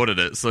he recorded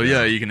it. So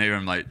you can hear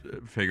him like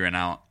figuring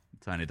out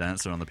Tiny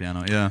Dancer on the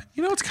piano. Yeah,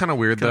 it's kind of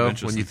weird though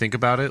when you think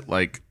about it.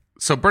 Like,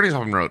 so Bernie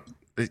Taupin wrote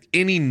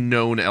any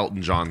known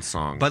Elton John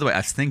song. By the way,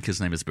 I think his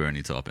name is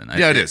Bernie Taupin.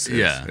 It is.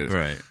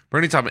 Right.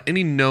 Bernie Taupin,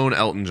 any known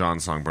Elton John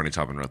song, Bernie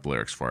Taupin wrote the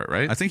lyrics for it,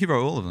 right? I think he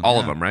wrote all of them. All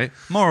of them, right?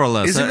 More or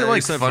less. Isn't it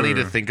like funny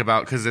to think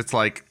about? Because it's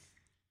like,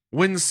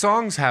 when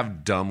songs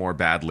have dumb or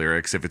bad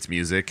lyrics, if it's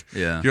music,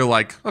 you're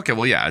like, okay,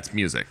 well, yeah, it's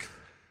music.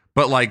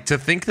 But like, to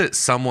think that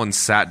someone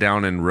sat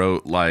down and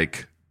wrote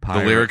like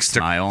Pirate the lyrics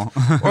Smile.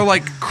 or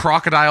like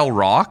Crocodile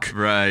Rock,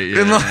 right?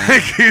 Yeah. And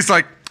like he's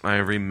like, I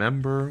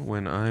remember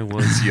when I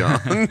was young.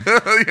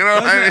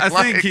 I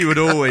think he would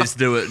always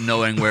do it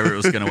knowing where it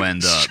was going to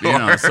end up.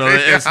 Sure, so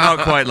it's not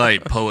quite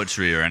like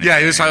poetry or anything. Yeah,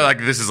 he was probably like,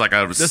 this is like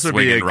a this would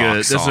be a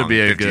good song, this would be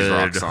a good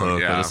rock hook,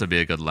 song, or this would be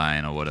a good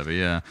line or whatever.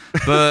 Yeah,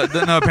 but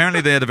no, apparently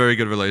they had a very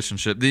good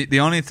relationship. The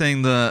only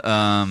thing that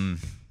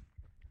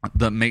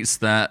that makes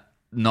that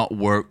not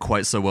work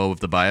quite so well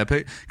with the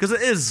biopic, because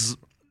it is,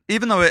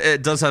 even though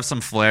it does have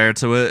some flair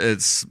to it,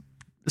 it's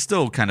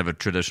still kind of a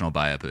traditional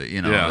biopic,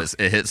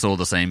 it hits all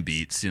the same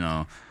beats,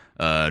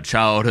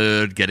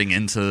 childhood, getting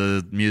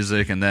into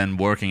music, and then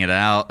working it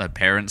out, a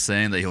parent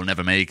saying that he'll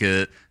never make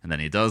it, and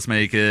then he does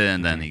make it,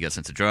 and then he gets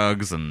into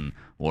drugs and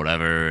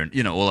whatever,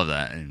 and all of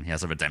that, and he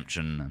has a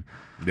redemption.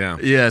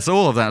 And, so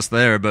all of that's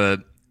there,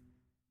 but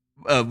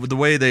the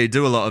way they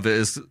do a lot of it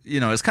is,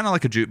 it's kind of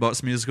like a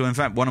jukebox musical. In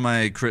fact, one of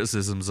my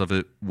criticisms of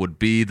it would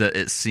be that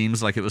it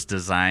seems like it was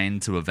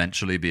designed to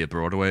eventually be a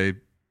Broadway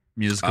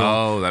musical.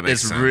 Oh, that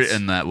makes sense. It's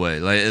written that way.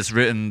 Like, it's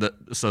written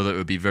so that it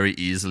would be very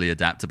easily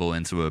adaptable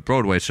into a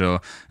Broadway show.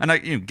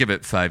 And give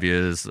it 5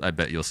 years, I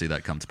bet you'll see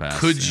that come to pass.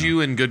 Could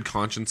you in good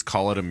conscience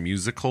call it a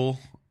musical?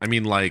 I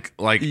mean, are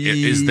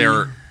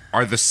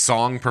the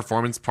song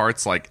performance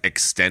parts like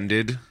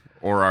extended,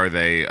 or are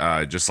they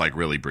just like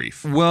really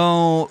brief?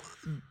 Well,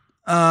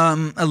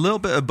 a little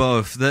bit of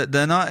both.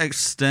 They're not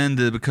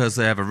extended because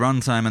they have a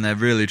runtime and they're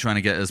really trying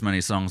to get as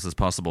many songs as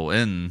possible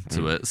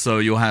into it. So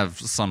you'll have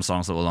some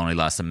songs that will only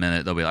last a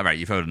minute. They'll be like, all right,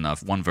 you've heard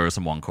enough. One verse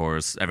and one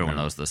chorus. Everyone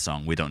knows this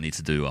song. We don't need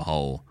to do a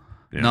whole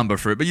number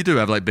for it. But you do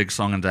have like big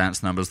song and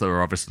dance numbers that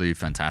are obviously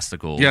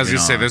fantastical. Yeah, I was going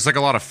to say, there's like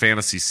a lot of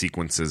fantasy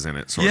sequences in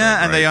it.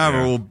 And they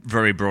are all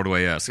very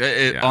Broadway-esque.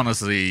 It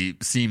honestly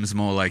seems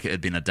more like it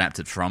had been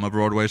adapted from a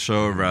Broadway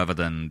show rather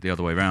than the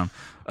other way around.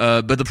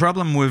 But the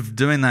problem with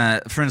doing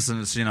that, for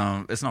instance,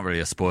 it's not really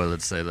a spoiler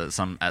to say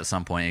that at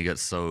some point he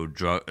gets so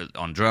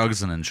on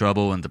drugs and in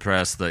trouble and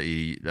depressed that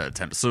he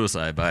attempts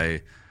suicide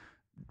by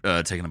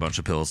taking a bunch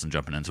of pills and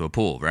jumping into a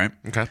pool, right?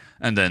 Okay.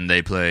 And then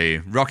they play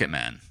Rocket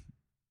Man.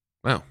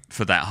 Wow.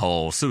 For that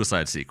whole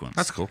suicide sequence.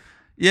 That's cool.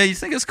 Yeah, you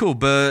think it's cool,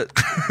 but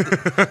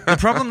the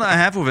problem that I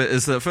have with it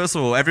is that, first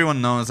of all,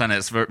 everyone knows, and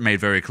it's made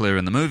very clear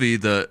in the movie,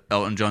 that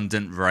Elton John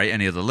didn't write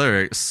any of the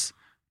lyrics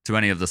to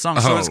any of the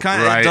songs. So it's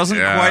it doesn't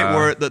quite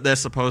work that they're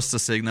supposed to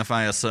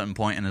signify a certain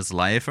point in his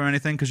life or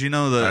anything, because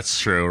that that's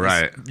true,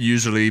 right?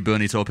 Usually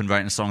Bernie Taupin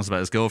writing songs about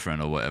his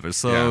girlfriend or whatever.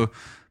 So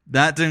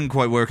that didn't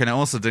quite work, and it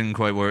also didn't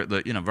quite work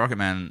that, Rocket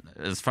Man,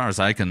 as far as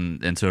I can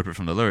interpret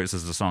from the lyrics,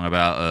 is a song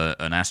about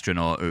an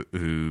astronaut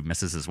who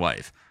misses his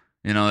wife.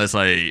 It's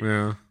like,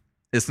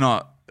 it's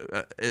not,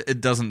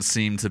 it doesn't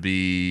seem to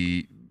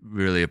be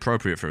really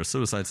appropriate for a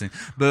suicide scene.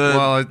 But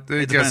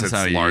I guess it's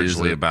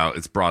largely about,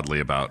 it's broadly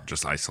about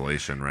just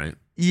isolation, right?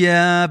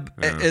 Yeah,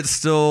 it's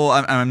still.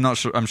 I'm not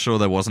sure. I'm sure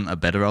there wasn't a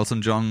better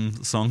Elton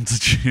John song to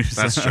choose.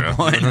 That's at true. That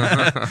point.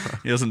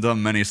 He hasn't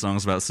done many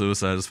songs about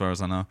suicide, as far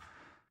as I know.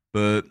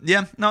 But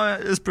yeah, no,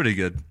 it's pretty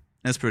good.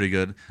 It's pretty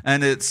good,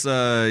 and it's they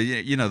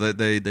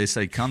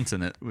say cunt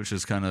in it, which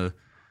is kind of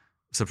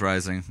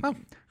surprising.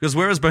 Because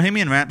whereas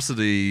Bohemian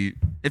Rhapsody,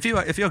 if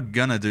you're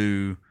gonna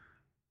do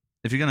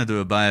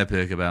a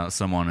biopic about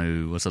someone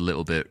who was a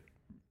little bit,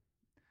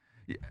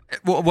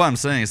 what I'm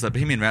saying is that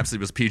Bohemian Rhapsody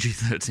was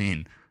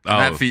PG-13.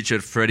 And that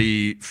featured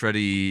Freddie,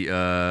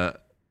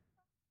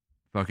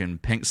 fucking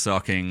pink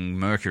socking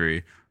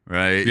Mercury,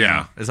 right?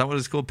 Yeah. Is that what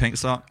it's called? Pink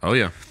sock? Oh,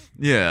 yeah.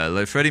 Yeah,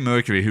 like Freddie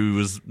Mercury, who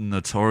was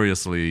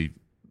notoriously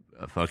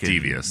a fucking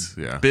devious,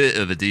 yeah, bit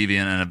of a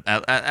deviant,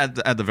 and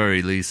at the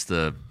very least,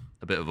 a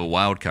bit of a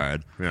wild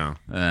card. Yeah.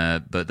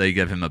 But they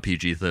gave him a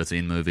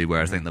PG-13 movie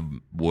where I think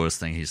the worst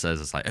thing he says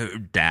is like, "Oh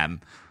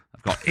damn,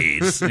 I've got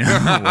AIDS."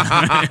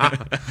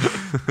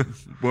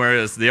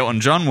 Whereas the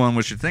Elton John one,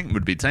 which you'd think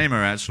would be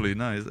tamer, actually,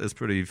 no, it's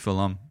pretty full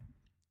on.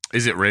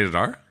 Is it rated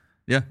R?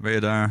 Yeah,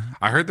 rated R.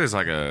 I heard there's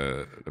like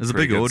a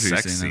big orgy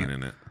sex scene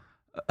in it.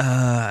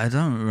 I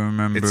don't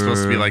remember. It's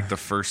supposed to be like the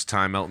first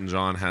time Elton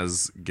John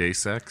has gay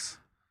sex.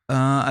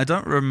 I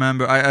don't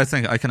remember. I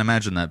think I can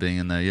imagine that being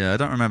in there. Yeah, I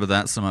don't remember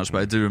that so much,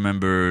 but I do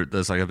remember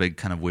there's like a big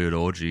kind of weird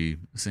orgy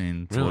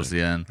scene towards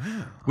the end,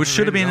 which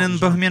should have been in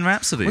Bohemian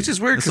Rhapsody. Which is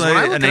weird because like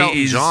when I look an at Elton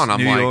 80s John, I'm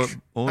New like, York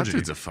orgy. that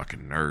dude's a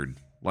fucking nerd.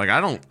 Like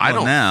I don't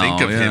now,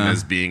 think of him yeah.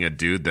 as being a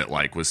dude that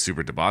like was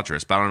super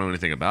debaucherous, but I don't know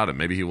anything about him.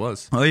 Maybe he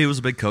was. Oh, he was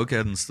a big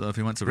cokehead and stuff.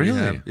 He went to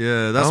rehab.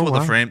 Yeah, that's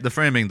what the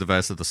framing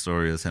device of the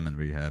story is. Him in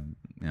rehab.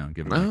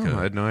 Giving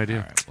I had no idea.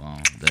 All right, well,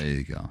 there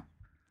you go.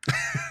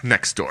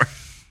 Next door.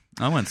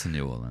 I went to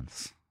New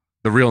Orleans.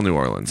 The real New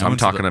Orleans. I'm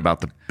talking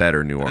about the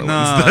better New Orleans.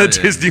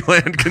 The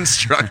Disneyland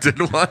constructed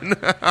one.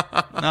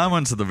 I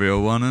went to the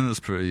real one, and it's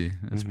pretty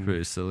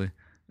silly.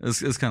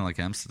 It's kind of like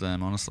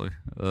Amsterdam, honestly.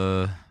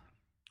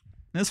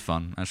 It's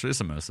fun, actually.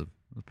 It's immersive.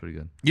 It's pretty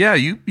good. Yeah,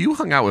 you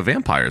hung out with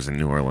vampires in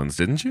New Orleans,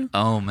 didn't you?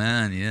 Oh,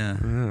 man,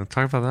 yeah.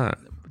 Talk about that.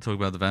 Talk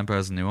about the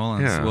vampires in New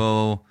Orleans. Yeah.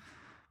 Well,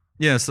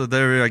 yeah, so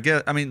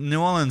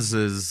New Orleans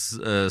is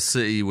a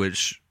city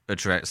which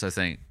attracts, I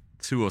think,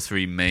 2 or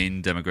 3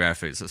 main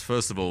demographics. It's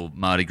first of all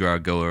Mardi Gras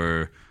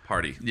goer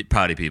Party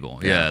people.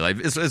 Yeah, like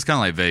it's kind of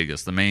like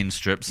Vegas. The main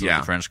strips of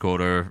the French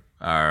Quarter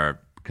are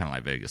kind of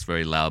like Vegas.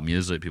 Very loud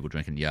music, people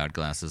drinking yard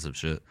glasses of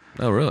shit.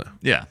 Oh, really?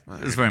 Yeah,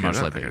 it's very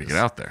much like Vegas. I gotta get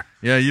out there.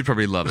 Yeah, you'd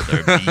probably love it.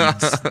 There are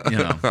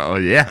beads, Oh,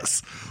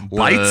 yes.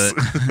 Lights.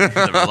 There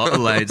are a lot of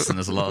lights and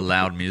there's a lot of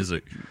loud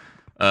music.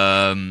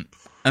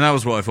 And that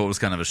was what I thought was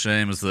kind of a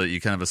shame, is that you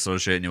kind of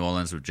associate New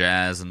Orleans with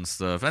jazz and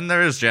stuff. And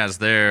there is jazz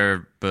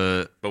there,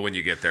 but when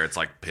you get there, it's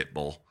like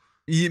Pitbull.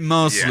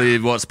 Mostly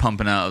what's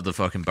pumping out of the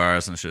fucking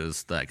bars and shit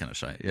is that kind of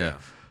shit. Yeah.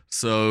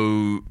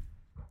 So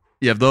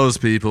you have those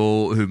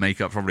people who make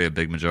up probably a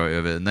big majority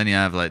of it. And then you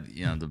have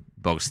the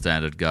bog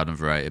standard garden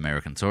variety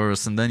American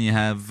tourists. And then you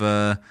have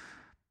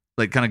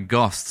like kind of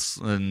goths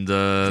and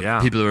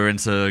people who are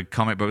into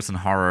comic books and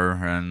horror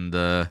and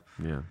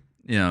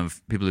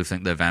people who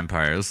think they're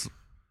vampires.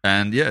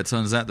 And yeah, it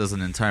turns out there's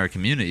an entire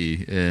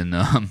community in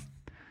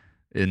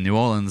New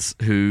Orleans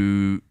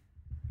who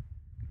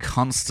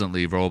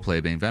constally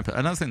roleplay being vampires.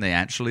 I don't think they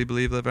actually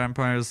believe they're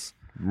vampires,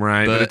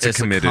 right? But it's a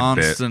committed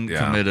constant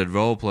committed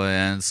roleplay.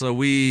 And so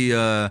me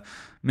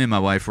and my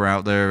wife were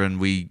out there, and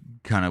we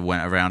kind of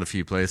went around a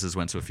few places,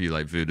 went to a few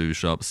like voodoo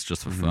shops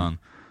just for fun,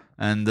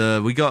 and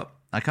we got.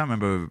 I can't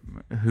remember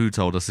who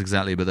told us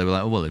exactly, but they were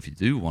like, "Oh well, if you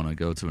do want to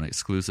go to an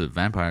exclusive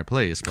vampire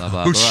place, blah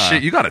blah blah." Oh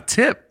shit! You got a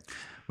tip.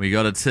 We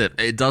got a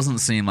tip. It doesn't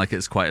seem like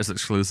it's quite as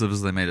exclusive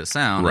as they made it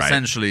sound. Right.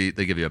 Essentially,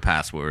 they give you a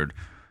password,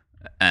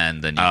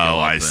 and then you go Oh,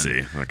 up I and-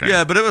 see. Okay.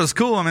 Yeah, but it was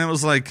cool. I mean, it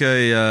was like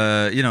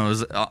it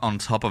was on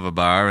top of a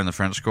bar in the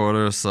French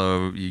Quarter,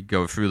 so you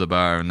go through the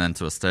bar and then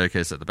to a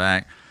staircase at the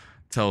back,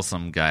 tell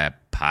some guy a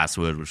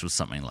password, which was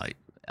something like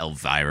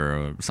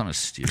Elvira or something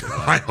stupid.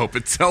 Like I hope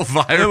it's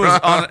Elvira. it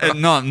was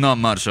not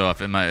much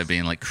off. It might have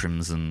been like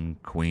Crimson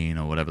Queen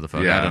or whatever the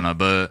fuck. Yeah. I don't know,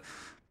 but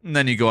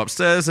then you go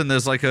upstairs and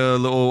there's like a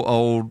little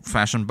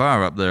old-fashioned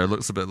bar up there. It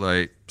looks a bit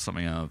like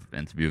something out of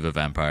Interview with a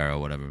Vampire or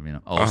whatever,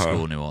 old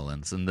school New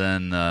Orleans. And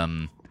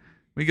then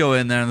we go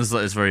in there and there's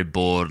like this very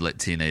bored like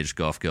teenage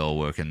goth girl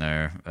working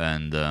there,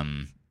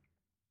 and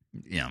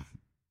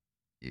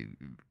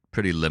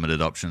pretty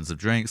limited options of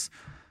drinks.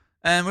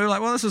 And we were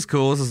like, well, this is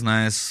cool, this is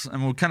nice.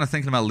 And we were kind of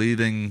thinking about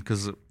leaving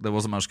because there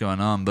wasn't much going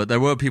on, but there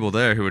were people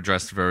there who were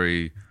dressed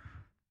very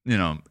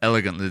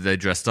elegantly. They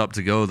dressed up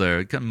to go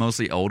there.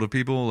 Mostly older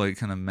people, like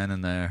kind of men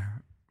in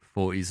their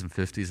 40s and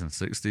 50s and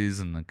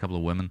 60s, and a couple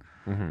of women.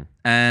 Mm-hmm.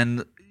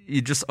 And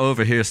you just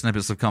overhear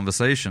snippets of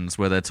conversations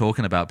where they're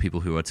talking about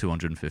people who are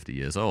 250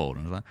 years old,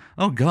 and it's like,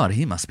 oh God,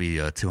 he must be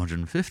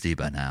 250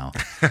 by now,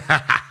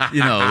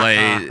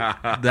 like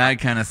that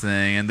kind of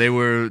thing. And they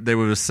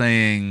were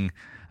saying,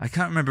 I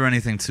can't remember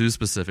anything too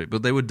specific,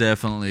 but they were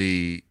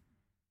definitely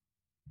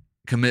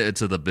committed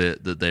to the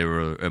bit that they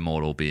were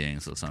immortal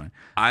beings or something.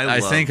 I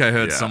think I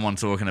heard someone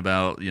talking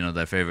about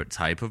their favorite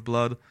type of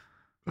blood.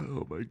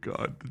 Oh my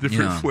God, the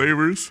different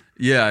flavors.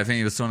 Yeah, I think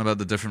he was talking about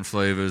the different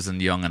flavors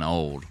and young and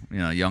old.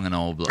 Young and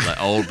old,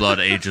 like old blood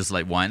ages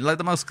like wine, like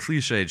the most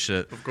cliched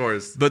shit. Of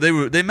course, but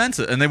they meant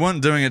it, and they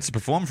weren't doing it to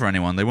perform for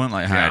anyone. They weren't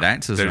like hired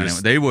actors or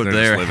anyone. They were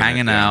there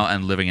hanging out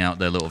and living out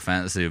their little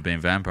fantasy of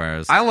being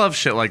vampires. I love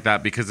shit like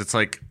that because it's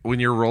like when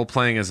you're role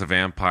playing as a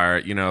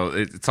vampire,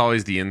 it's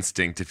always the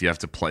instinct if you have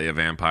to play a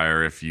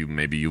vampire, if you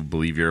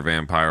believe you're a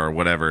vampire or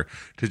whatever,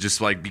 to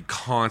just like be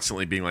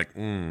constantly being like,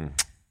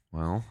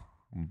 well.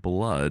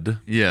 Blood,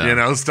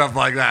 stuff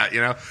like that,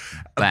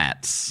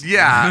 bats,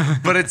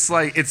 but it's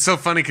like it's so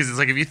funny because it's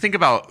like if you think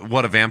about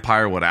what a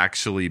vampire would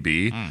actually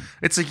be,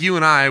 it's like you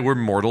and I, we're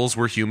mortals,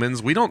 we're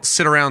humans. We don't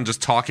sit around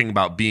just talking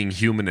about being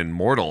human and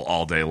mortal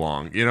all day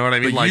long. You know what I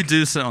mean? But you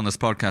do sit on this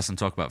podcast and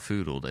talk about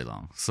food all day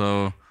long,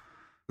 so.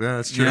 Yeah,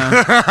 that's true.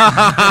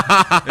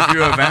 If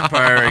you're a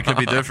vampire, it could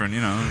be different,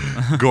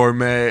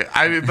 Gourmet.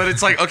 But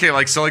it's like, okay,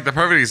 like, so like the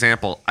perfect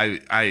example,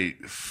 I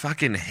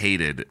fucking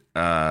hated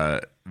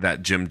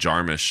that Jim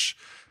Jarmusch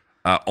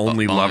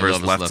Only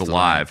Lovers Left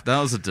Alive.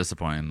 That was a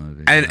disappointing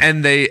movie.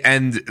 And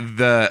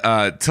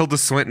the Tilda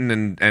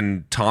Swinton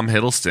and Tom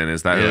Hiddleston,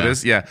 is that who it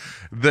is? Yeah.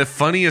 The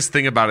funniest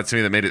thing about it to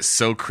me that made it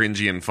so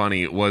cringy and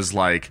funny was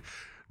like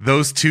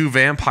those two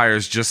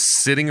vampires just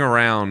sitting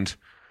around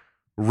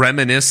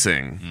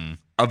reminiscing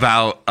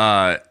about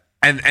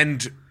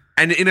and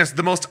in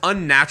the most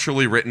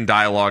unnaturally written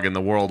dialogue in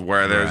the world,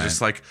 where they're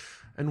just like,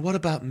 and what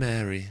about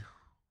Mary?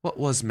 What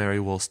was Mary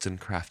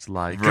Wollstonecraft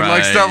like? And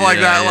like stuff like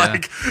that. Yeah.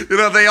 Like,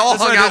 they all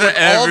hung out with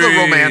all the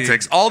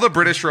romantics, all the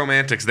British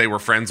romantics they were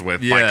friends with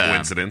by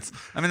coincidence.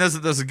 I mean,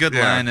 there's a good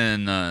line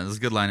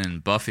in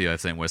Buffy, I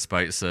think, where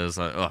Spike says,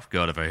 like, "Oh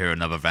God, if I hear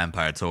another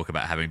vampire talk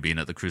about having been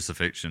at the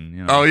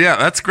crucifixion." Oh yeah,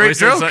 that's a great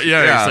joke. He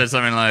said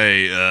something like,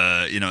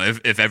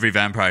 if every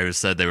vampire who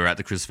said they were at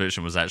the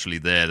crucifixion was actually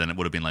there, then it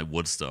would have been like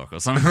Woodstock or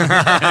something.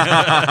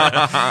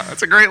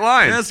 That's a great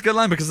line. Yeah, it's a good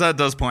line because that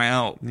does point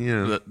out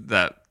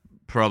that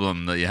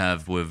problem that you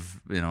have with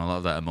a lot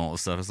of that immortal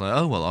stuff. It's like,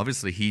 oh well,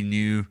 obviously he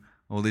knew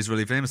all these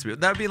really famous people.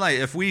 That'd be like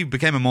if we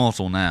became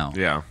immortal now,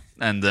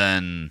 and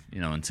then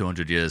in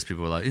 200 years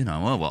people were like,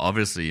 well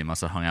obviously you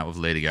must have hung out with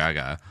Lady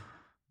Gaga.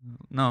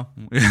 No.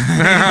 There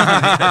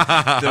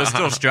were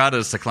still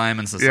stratas to climb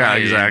in society. Yeah,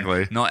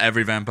 exactly. Not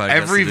every vampire.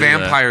 Every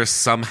vampire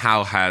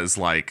somehow is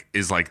like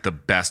the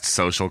best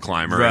social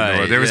climber.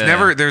 Right, there's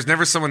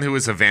never someone who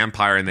was a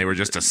vampire and they were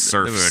just a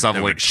serf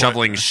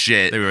shoveling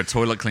shit. They were a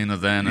toilet cleaner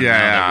then. And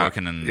now they're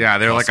working in they're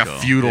Costco. Like a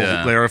feudal.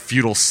 They're a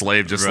feudal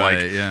slave, just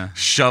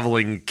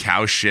shoveling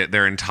cow shit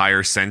their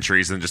entire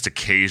centuries and just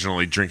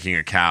occasionally drinking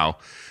a cow.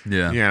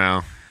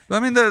 Yeah. I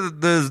mean,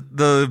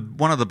 the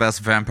one of the best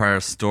vampire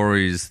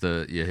stories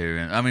that you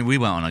hear. I mean, we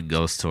went on a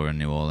ghost tour in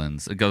New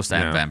Orleans, a ghost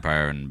and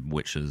vampire and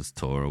witches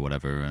tour or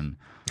whatever, and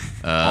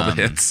all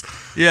the hits.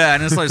 Yeah,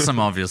 and it's like some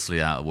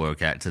obviously out of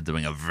work actor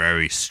doing a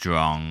very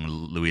strong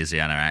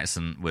Louisiana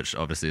accent, which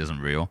obviously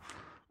isn't real.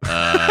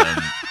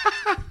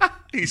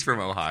 He's from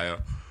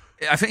Ohio.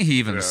 I think he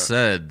even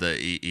said that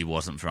he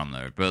wasn't from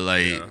there, but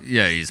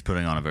he's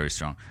putting on a very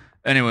strong.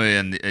 Anyway,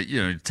 and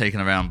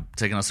taking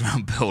us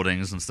around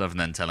buildings and stuff, and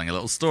then telling a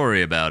little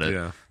story about it.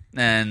 Yeah,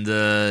 and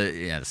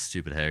he had a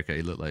stupid haircut.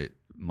 He looked like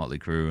Motley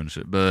Crue and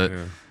shit. But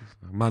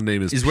my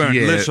name is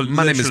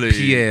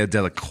Pierre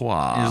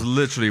Delacroix. He's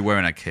literally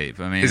wearing a cape.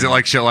 I mean, is it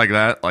like shit like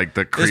that, like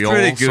the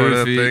Creole sort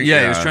of thing?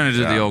 Yeah, he was trying to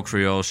do the old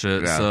Creole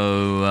shit. Yeah.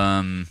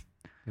 So.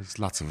 There's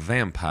lots of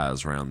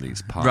vampires around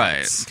these parts.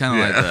 Right, kind of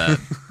like that.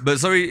 But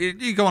so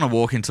you go on a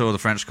walking tour of the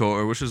French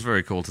Quarter, which is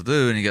very cool to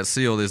do, and you get to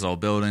see all these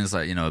old buildings,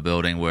 like, a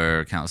building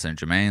where Count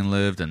Saint-Germain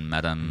lived and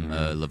Madame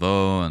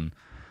Laveau and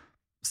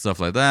stuff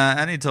like that.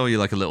 And he told you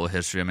like a little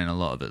history. I mean, a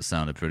lot of it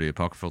sounded pretty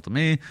apocryphal to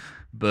me,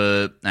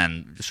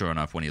 and sure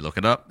enough, when you look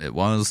it up, it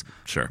was.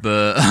 Sure.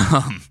 But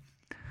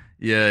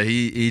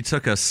he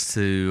took us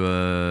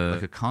to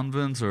like a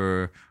convent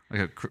or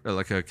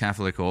like a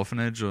Catholic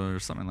orphanage or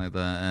something like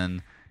that,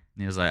 and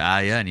he was like,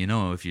 and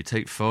if you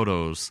take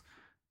photos,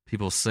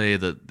 people say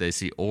that they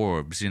see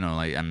orbs,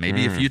 and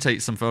maybe if you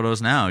take some photos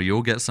now,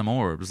 you'll get some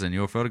orbs in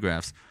your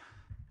photographs.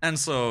 And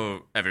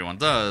so everyone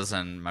does,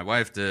 and my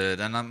wife did,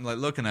 and I'm like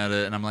looking at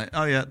it, and I'm like,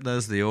 oh yeah,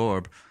 there's the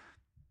orb.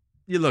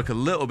 You look a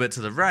little bit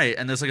to the right,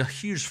 and there's like a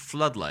huge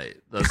floodlight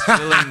that's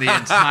filling the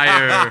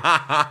entire.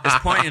 It's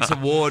pointing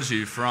towards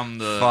you from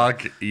the.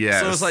 Fuck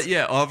yes. So it's like,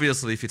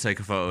 obviously, if you take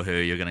a photo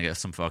here, you're gonna get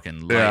some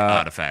fucking light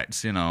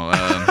artifacts,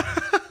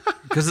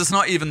 Because it's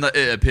not even that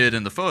it appeared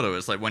in the photo.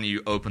 It's like when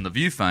you open the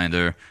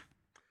viewfinder,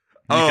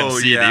 you can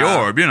see the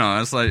orb.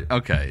 It's like,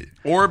 okay.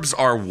 Orbs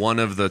are one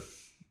of the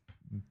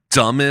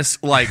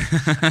dumbest, like,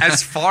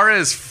 as far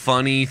as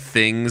funny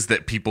things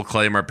that people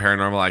claim are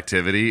paranormal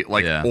activity,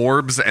 like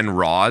orbs and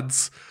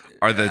rods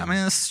are the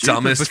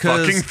dumbest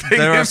fucking thing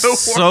there in are the world.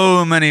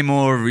 So many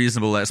more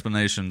reasonable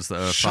explanations that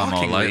are far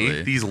more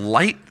likely. These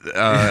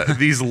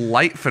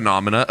light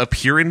phenomena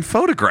appear in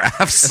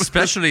photographs,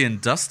 especially in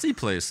dusty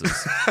places,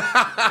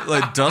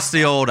 like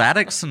dusty old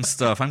attics and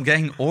stuff. I'm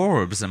getting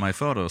orbs in my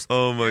photos.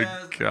 Oh my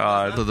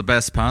god! So the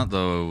best part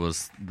though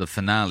was the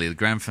finale, the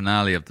grand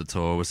finale of the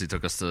tour. Was he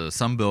took us to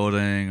some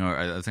building, or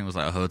I think it was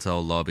like a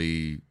hotel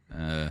lobby.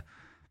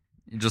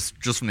 Just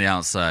from the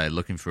outside,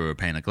 looking for a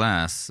pane of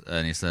glass,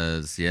 and he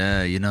says,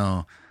 "Yeah, you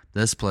know,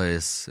 this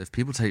place. If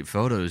people take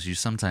photos, you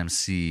sometimes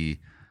see,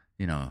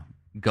 you know,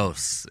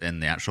 ghosts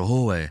in the actual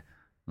hallway.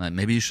 Like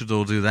maybe you should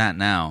all do that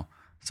now."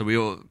 So we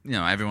all, you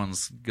know,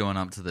 everyone's going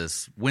up to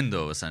this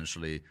window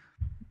essentially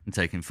and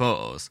taking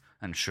photos,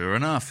 and sure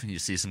enough, you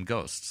see some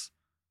ghosts.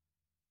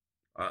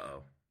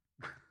 Uh-oh.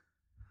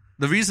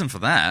 The reason for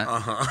that,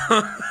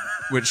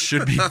 which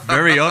should be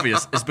very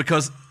obvious, is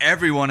because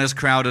everyone is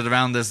crowded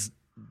around this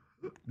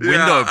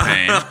window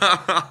pane,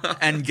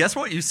 and guess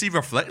what? You see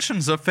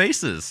reflections of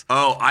faces.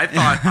 Oh, I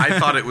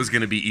thought it was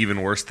going to be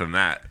even worse than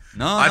that.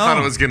 No, I thought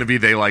it was going to be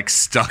they like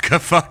stuck a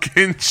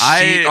fucking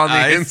sheet on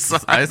the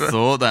inside. I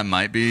thought that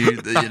might be. You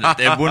know,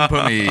 it wouldn't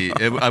put me.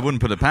 I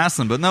wouldn't put it past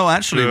them. But no,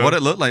 actually, what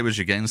it looked like was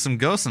you're getting some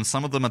ghosts, and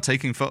some of them are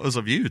taking photos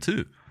of you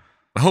too.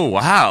 Oh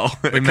wow!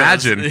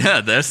 Imagine,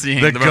 they're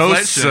seeing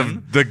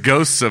the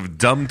ghosts of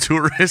dumb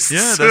tourists.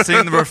 Yeah, they're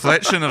seeing the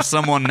reflection of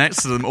someone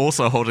next to them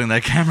also holding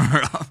their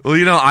camera up. Well,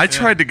 you know, I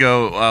tried to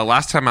go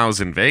last time I was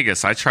in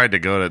Vegas. I tried to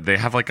go to. They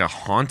have like a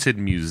haunted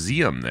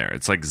museum there.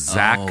 It's like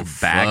Zach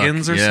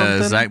Baggins or something.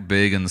 Yeah, Zach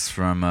Baggins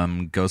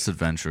from Ghost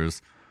Adventures.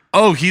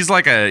 Oh, he's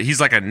like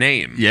a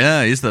name.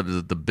 Yeah, he's the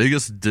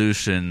biggest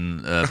douche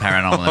in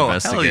paranormal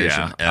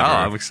investigation ever. Oh,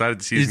 I'm excited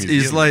to see his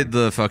museum. He's like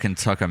the fucking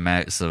Tucker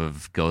Max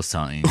of ghost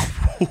hunting.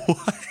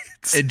 What?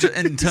 In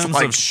terms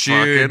like of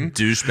sheer fucking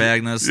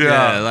douchebagness.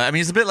 Yeah. Like, I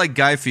mean, he's a bit like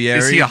Guy Fieri.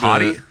 Is he a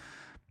hottie?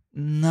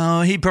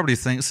 No, he probably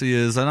thinks he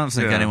is. I don't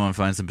think anyone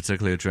finds him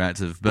particularly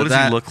attractive. But what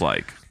does he look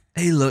like?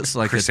 He looks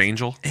like Chris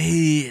Angel?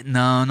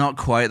 No, not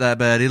quite that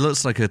bad. He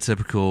looks like a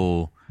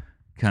typical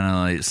kind of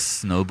like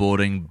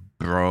snowboarding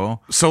bro.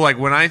 So like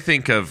when I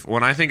think of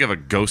a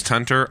ghost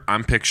hunter,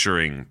 I'm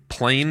picturing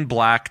plain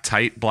black,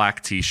 tight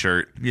black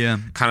t-shirt. Yeah.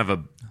 Kind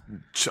of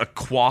a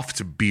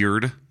coiffed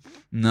beard.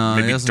 No,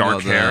 maybe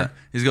dark hair. That.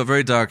 He's got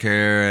very dark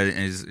hair, and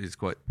he's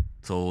quite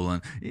tall,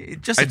 and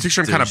just I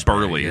picture him kind of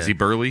burly. Yeah. Is he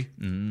burly?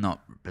 Not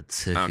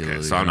particularly.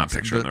 Okay, so I'm not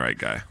picturing the right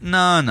guy.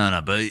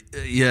 No. But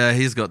yeah,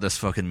 he's got this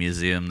fucking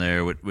museum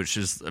there, which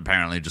is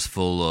apparently just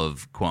full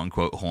of quote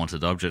unquote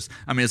haunted objects.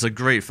 I mean, it's a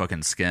great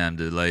fucking scam,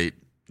 dude. Like,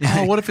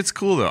 oh, what if it's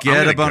cool though?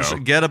 Get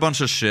a bunch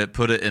of shit,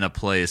 put it in a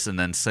place, and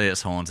then say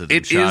it's haunted.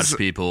 And charge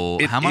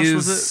people. How much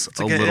was it?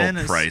 A little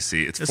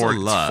pricey. It's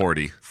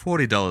 $40.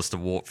 $40 to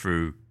walk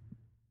through.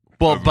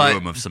 Well,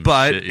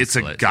 but it's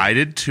a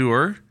guided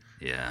tour.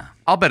 Yeah,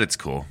 I'll bet it's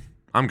cool.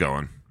 I'm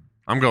going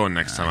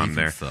next time I'm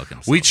there.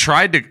 We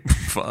tried to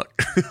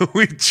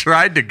we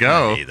tried to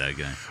go. I hate that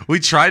guy. We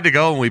tried to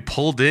go and we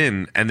pulled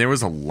in and there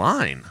was a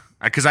line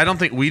because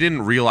we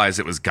didn't realize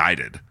it was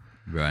guided.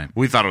 Right.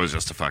 We thought it was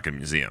just a fucking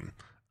museum.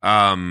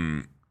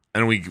 And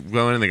we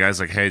go in and the guy's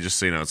like, "Hey, just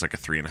so you know, it's like a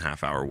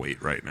 3.5 hour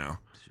wait right now."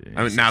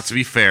 I mean, now to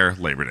be fair,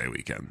 Labor Day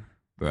weekend.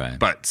 Right.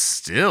 But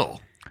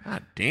still.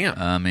 God damn.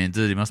 I mean,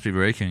 dude, he must be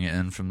raking it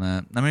in from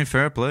that. I mean,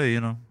 fair play, you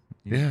know.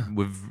 Yeah.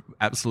 With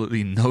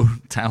absolutely no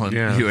talent,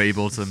 you're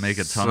able to make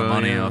a ton of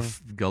money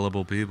off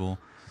gullible people.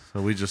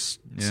 So we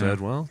just said,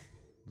 well,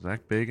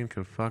 Zach Bagan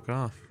can fuck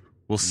off.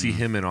 We'll see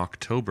him in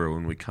October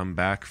when we come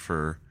back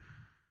for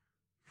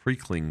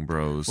Freakling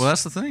Bros. Well,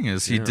 that's the thing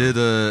is he did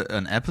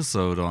an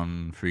episode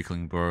on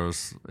Freakling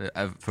Bros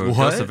for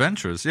Ghost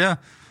Adventures. Yeah.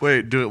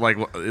 Wait, do it like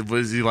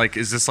was he like?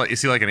 Is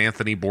he like an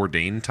Anthony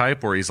Bourdain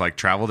type, where he's like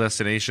travel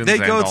destinations? They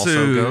go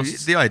to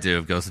ghosts? The idea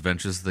of Ghost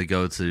Adventures. They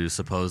go to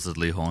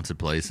supposedly haunted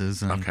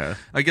places. And okay.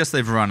 I guess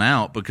they've run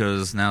out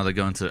because now they're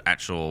going to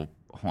actual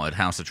haunted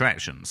house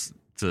attractions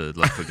to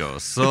look for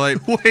ghosts. So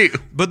like, wait,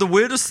 but the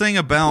weirdest thing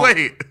about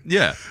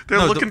they're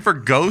looking for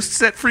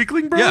ghosts at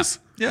Freakling Bros.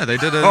 Yeah, they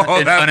did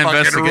an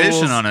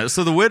investigation on it.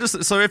 So the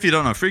weirdest. So if you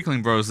don't know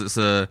Freakling Bros, it's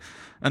an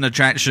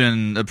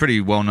attraction, a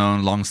pretty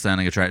well-known,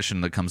 long-standing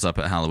attraction that comes up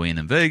at Halloween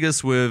in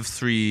Vegas with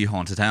 3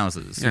 haunted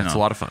houses. Yeah, it's a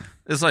lot of fun.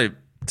 It's like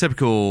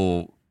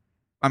typical.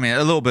 I mean,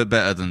 a little bit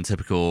better than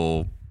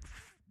typical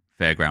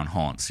fairground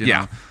haunts. You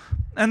know?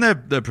 And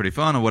they're pretty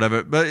fun or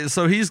whatever. But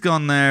so he's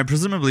gone there,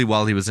 presumably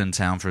while he was in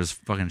town for his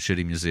fucking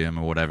shitty museum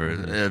or whatever.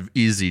 An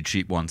easy,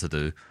 cheap one to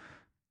do.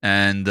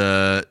 And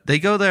they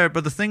go there,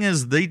 but the thing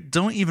is, they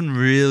don't even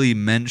really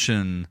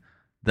mention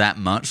that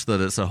much that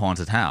it's a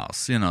haunted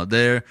house. You know,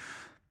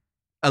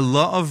 a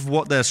lot of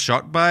what they're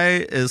shocked by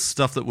is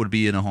stuff that would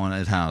be in a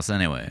haunted house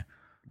anyway.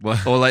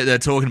 Or like they're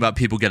talking about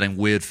people getting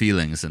weird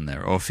feelings in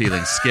there or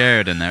feeling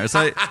scared in there. It's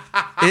like,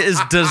 it is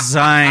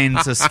designed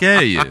to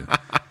scare you.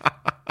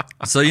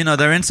 So, you know,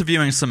 they're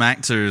interviewing some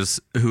actors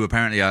who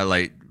apparently are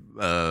like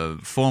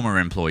former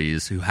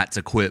employees who had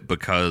to quit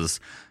because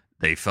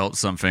they felt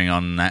something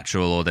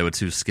unnatural or they were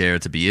too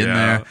scared to be in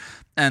there.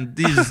 And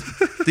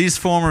these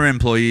former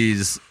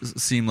employees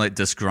seem like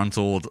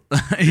disgruntled,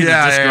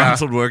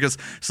 disgruntled workers.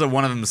 So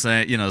one of them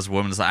saying, this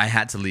woman's like, I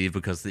had to leave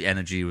because the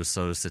energy was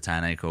so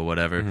satanic or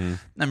whatever.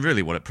 And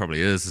really, what it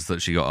probably is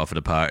that she got offered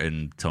a part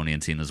in Tony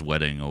and Tina's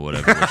wedding or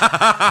whatever. Which,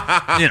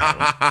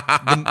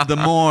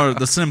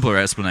 the simpler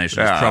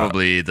explanation is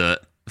probably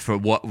that for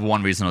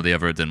one reason or the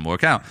other, it didn't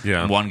work out.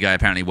 Yeah. One guy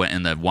apparently went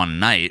in there one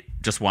night,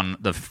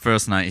 the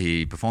first night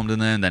he performed in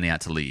there, and then he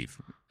had to leave.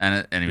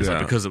 And he was like,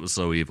 because it was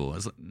so evil. I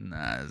was like,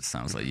 nah, it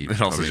sounds like you.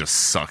 It also just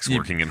sucks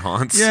working in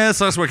haunts. Yeah, it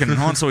sucks working in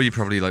haunts, or you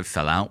probably like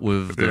fell out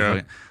with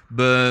the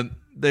but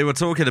they were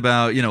talking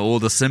about, all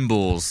the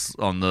symbols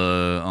on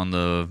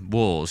the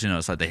walls.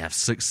 It's like they have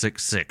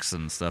 666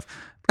 and stuff.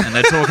 And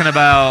they're talking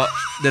about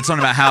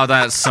how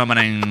that's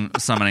summoning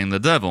the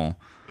devil.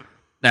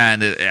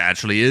 And it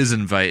actually is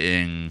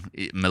inviting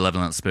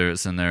malevolent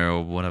spirits in there,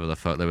 or whatever the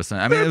fuck they were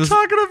saying. I mean, they're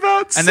talking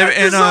about and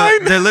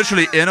they're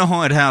literally in a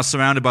haunted house,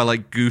 surrounded by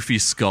like goofy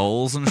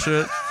skulls and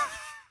shit,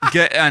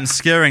 and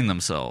scaring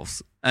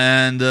themselves.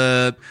 And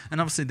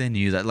obviously they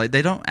knew that. Like,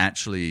 they don't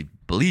actually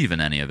believe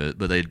in any of it,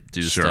 but they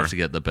do stuff to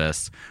get the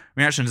best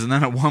reactions. And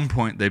then at one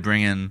point they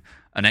bring in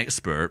an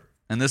expert,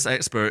 and this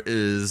expert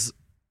is,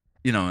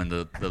 in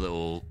the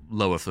little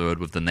lower third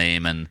with the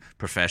name and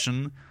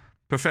profession.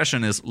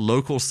 Profession is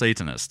local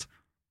Satanist.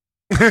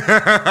 So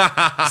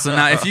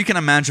now, if you can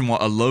imagine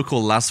what a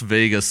local Las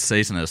Vegas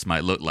Satanist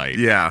might look like,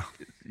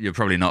 you're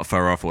probably not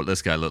far off what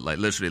this guy looked like.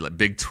 Literally, like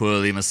big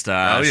twirly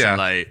mustache, and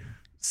like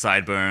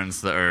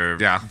sideburns that are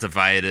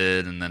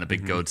divided, and then a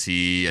big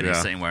goatee, and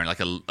he's sitting wearing like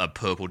a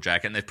purple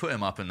jacket. And they put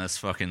him up in this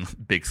fucking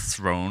big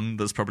throne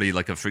that's probably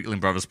like a Freakling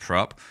Brothers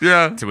prop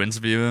to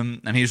interview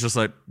him, and he's just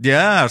like,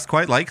 "Yeah, it's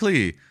quite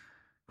likely.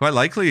 Quite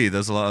likely.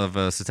 There's a lot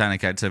of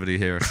satanic activity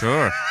here,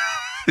 sure."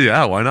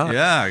 Yeah, why not?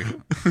 Yeah.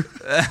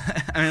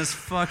 I mean, it's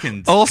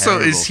fucking Also,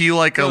 terrible. is he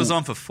like it goes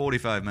on for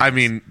 45 minutes. I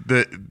mean,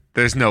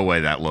 there's no way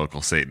that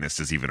local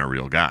Satanist is even a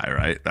real guy,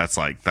 right?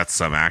 That's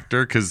some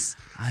actor, because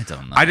I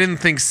don't know. I didn't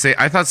think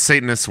I thought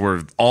Satanists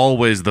were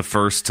always the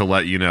first to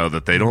let you know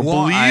that they don't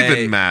believe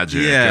in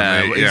magic.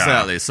 Yeah,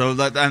 exactly. So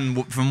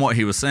and from what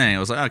he was saying, I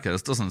was like, okay,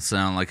 this doesn't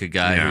sound like a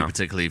guy who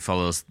particularly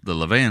follows the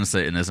LaVeyan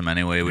Satanism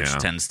anyway, which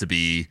tends to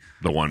be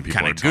the one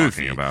people are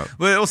goofy. talking about.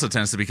 Well, it also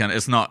tends to be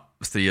it's not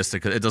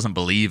theistic. It doesn't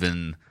believe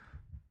in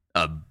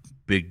a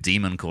big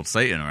demon called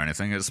Satan or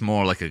anything. It's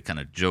more like a kind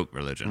of joke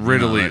religion.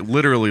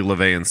 Literally,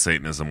 LaVeyan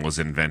Satanism was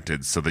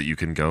invented so that you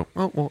can go,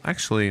 oh, well,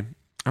 actually,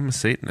 I'm a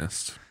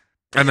Satanist.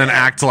 And then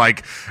act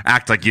like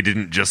you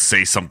didn't just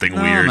say something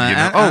weird.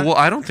 Man, well,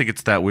 I don't think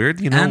it's that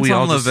weird. Anton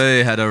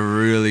LaVey had a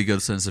really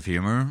good sense of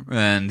humor,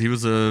 and he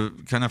was a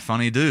kind of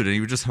funny dude. And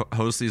he would just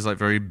host these like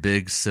very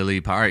big,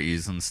 silly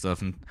parties and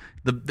stuff. And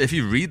if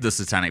you read the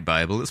Satanic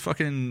Bible,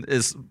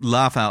 it's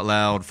laugh out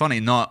loud funny,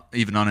 not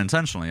even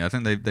unintentionally. I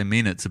think they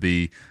mean it to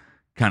be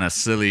kind of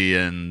silly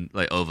and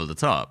like over the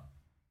top.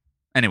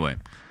 Anyway,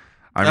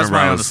 I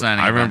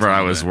remember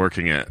I was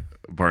working at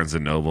Barnes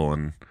and Noble,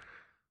 and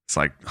it's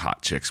like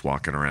hot chicks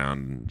walking around,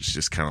 and she's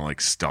just kind of like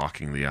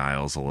stalking the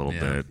aisles a little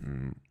bit.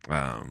 And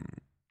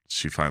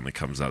she finally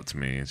comes up to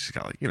me, and she's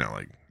got like,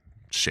 like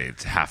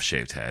half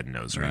shaved head,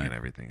 nose ring, and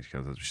everything. She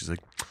goes up, she's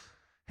like,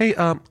 "Hey,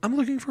 I'm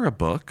looking for a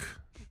book."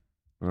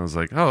 And I was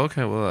like, "Oh,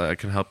 okay, well, I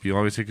can help you."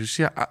 Always,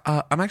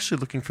 I'm actually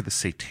looking for the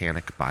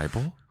Satanic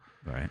Bible.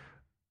 Right.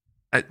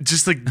 But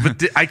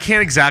I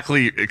can't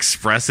exactly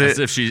express it.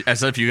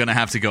 As if you're gonna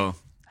have to go,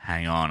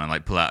 hang on, and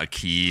like pull out a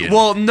key. And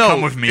well, no,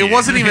 come with me. It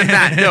wasn't even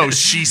that. No,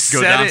 she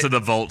go down to the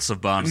vaults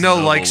of Barnes and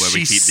Noble, where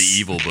we keep the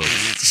evil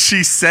books.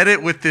 She said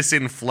it with this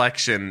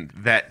inflection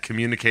that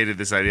communicated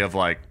this idea of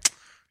like,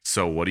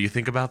 so what do you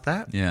think about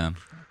that? Yeah.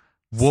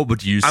 What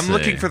would you say?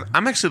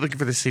 I'm actually looking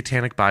for the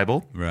Satanic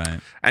Bible. Right.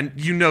 And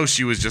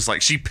she was just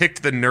like, she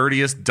picked the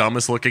nerdiest,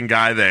 dumbest looking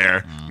guy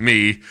there,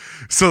 me,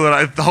 so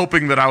that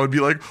hoping that I would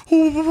be like,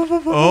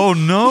 oh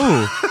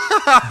no.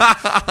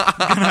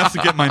 I'm going to have to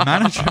get my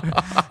manager.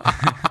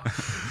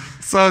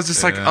 So I was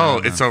just like,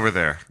 it's over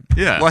there.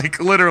 Yeah. Like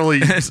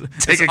literally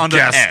take a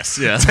guess.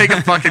 Take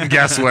a fucking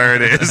guess where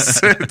it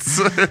is.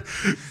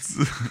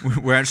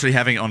 We're actually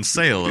having it on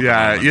sale.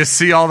 You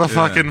see all the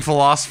fucking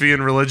philosophy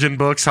and religion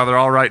books, how they're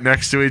all right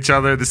next to each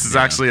other. This is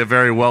actually a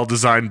very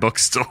well-designed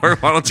bookstore.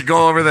 Why don't you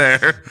go over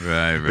there?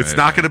 Right. It's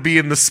not going to be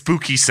in the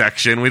spooky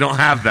section. We don't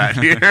have that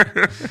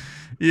here.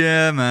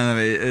 Yeah, man. I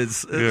mean,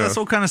 that's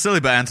all kind of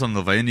silly, but Anton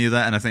LaVey knew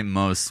that, and I think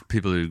most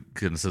people who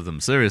consider them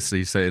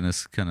seriously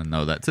Satanists kind of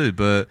know that too.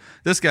 But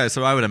this guy,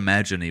 so I would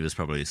imagine he was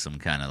probably some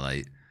kind of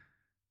like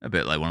a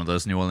bit like one of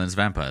those New Orleans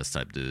vampires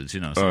type dudes,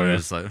 So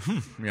it's like,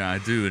 I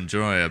do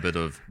enjoy a bit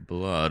of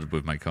blood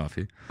with my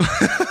coffee.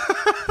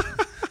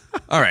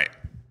 All right.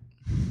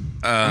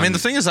 I mean, the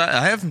thing is, I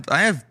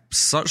have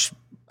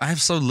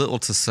so little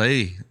to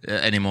say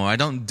anymore. I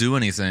don't do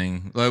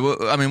anything. Like,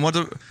 I mean,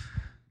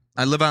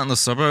 I live out in the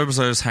suburbs.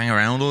 I just hang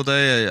around all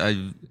day.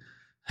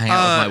 I hang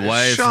out with my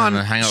wife Sean,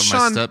 and hang out with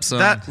Sean, my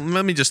stepson.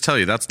 Let me just tell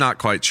you, that's not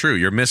quite true.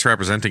 You're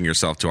misrepresenting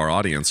yourself to our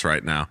audience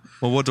right now.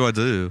 Well, what do I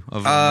do?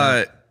 other than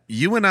that?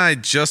 You and I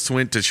just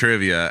went to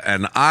trivia,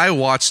 and I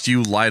watched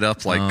you light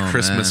up like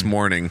Christmas man.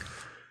 morning.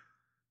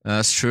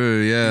 That's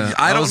true. Yeah,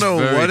 I don't was know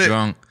very what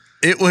drunk.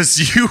 It was.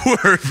 You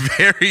were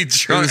very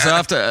drunk.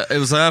 It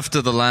was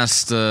after the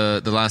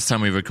last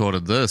time we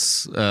recorded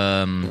this. It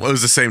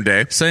was the same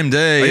day. Same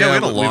day. Oh, yeah, yeah, we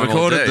had a long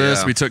recorded old day, this.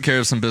 yeah. We took care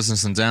of some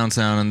business in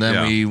downtown, and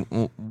then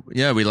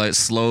we like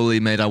slowly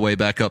made our way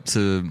back up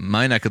to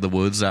my neck of the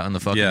woods out in the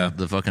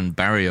fucking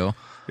barrio.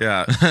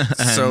 Yeah.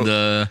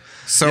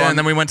 And, and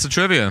then we went to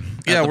trivia.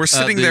 Yeah, we're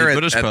sitting there at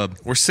British pub.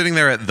 We're sitting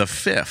there at the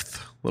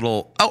Fifth.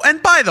 Little. Oh,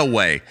 and by the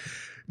way,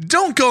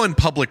 don't go in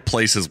public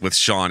places with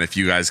Sean if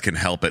you guys can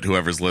help it.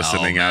 Whoever's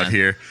listening out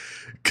here,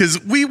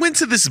 because we went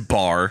to this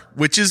bar,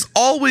 which is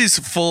always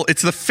full.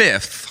 It's the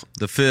Fifth.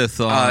 The Fifth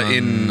on I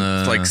think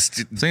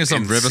it's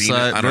on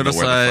Riverside. I don't know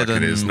where the fuck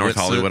it is. North Whitset.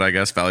 Hollywood, I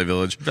guess. Valley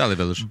Village.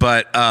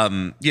 But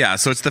yeah,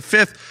 so it's the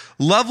Fifth.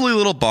 Lovely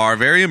little bar,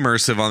 very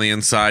immersive on the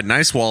inside.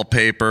 Nice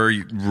wallpaper,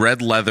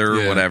 red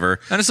leather, whatever.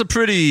 And it's a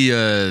pretty.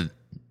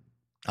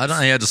 I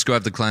don't know how to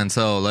describe the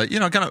clientele. Like,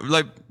 kind of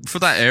like for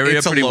that area,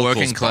 It's a pretty locals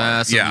working bar.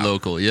 class Yeah. and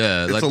local.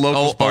 Yeah, It's like a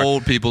locals bar.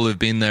 old people who've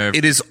been there.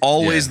 It is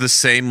always the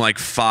same, like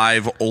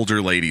 5 older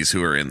ladies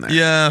who are in there.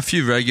 Yeah, a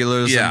few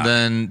regulars, Yeah. and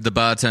then the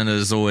bartender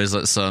is always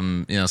like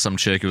some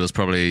chick who was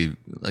probably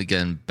like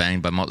getting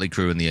banged by Motley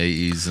Crue in the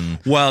 '80s, and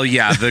Well,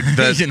 yeah, the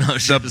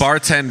she's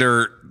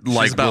bartender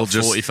she's about will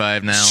just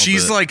 45 now.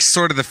 She's but- like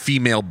sort of the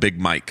female Big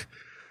Mike,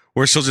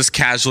 where she'll just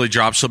casually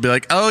drop. She'll be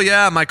like, "Oh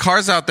yeah, my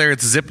car's out there.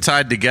 It's zip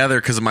tied together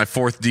because of my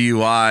 4th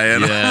DUI."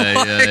 And I'm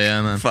like,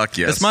 yeah, man. Fuck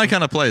yes, It's my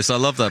kind of place. I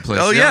love that place.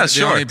 Oh, The yeah, only-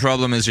 sure. The only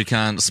problem is you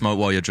can't smoke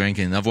while you're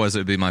drinking. Otherwise, it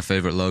would be my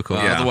favorite local.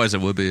 Yeah. Otherwise,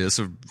 it would be. It's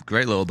a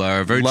great little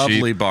bar, very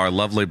lovely cheap. bar,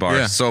 lovely bar.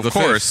 Yeah, So the of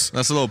course, Fifth.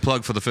 That's a little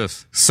plug for the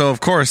Fifth.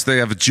 they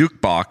have a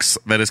jukebox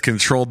that is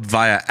controlled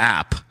via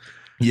app.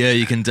 Yeah,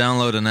 you can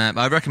download an app.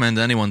 I recommend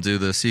anyone do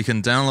this. You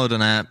can download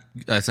an app.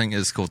 I think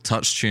it's called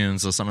Touch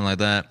Tunes or something like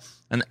that.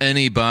 And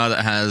any bar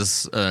that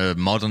has a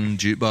modern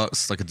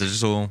jukebox, like a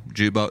digital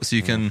jukebox,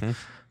 you can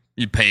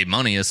you pay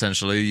money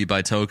essentially. You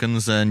buy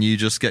tokens and you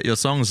just get your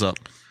songs up.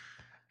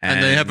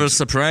 And they have a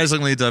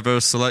surprisingly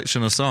diverse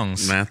selection of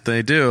songs. That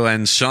they do.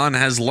 And Sean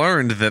has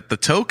learned that the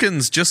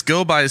tokens just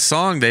go by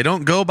song. They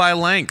don't go by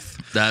length.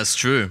 That's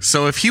true.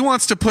 So if he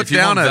wants to put If you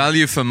down want a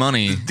value for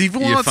money, he you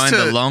wants find to-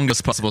 the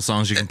longest possible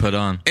songs you can put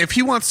on. if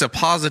he wants to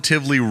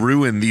positively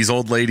ruin these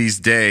old ladies'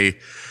 day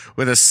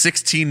with a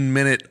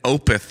 16-minute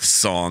Opeth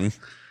song,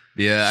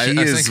 Yeah, he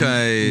I is think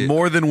I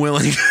more than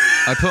willing.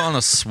 I put on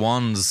a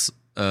Swans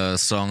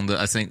song that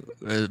I think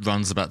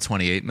runs about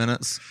 28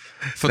 minutes.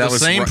 For the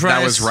same price.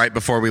 That was right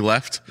before we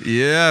left.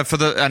 Yeah,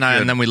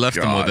 and then we left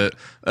them God. with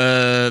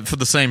it. For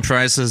the same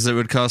price as it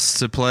would cost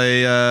to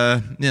play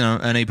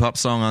any pop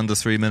song under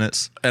 3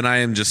 minutes. And I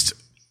am just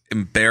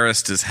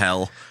embarrassed as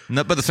hell.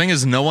 No, but the thing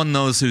is, no one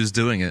knows who's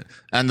doing it.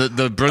 And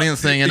the brilliant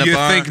thing in a You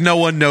bar, think no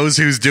one knows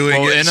who's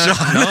doing it,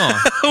 Sean? no,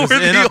 We're 'cause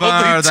in the a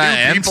bar only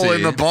that two people empty,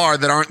 in the bar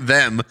that aren't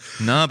them.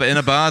 No, but in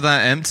a bar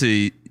that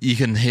empty, you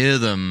can hear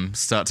them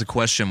start to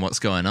question what's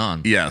going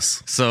on.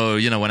 Yes. So,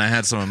 when I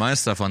had some of my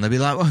stuff on, they'd be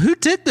like, well, who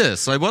did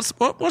this? Like, what's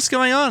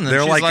going on? And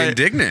They're she's like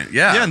indignant.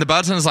 Yeah. Yeah, and the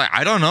bartender's like,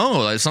 I don't know.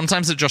 Like,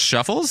 sometimes it just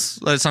shuffles.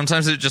 Like,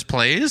 sometimes it just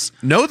plays.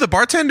 No, the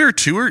bartender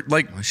too.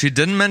 She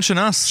didn't mention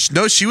us.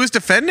 No, she was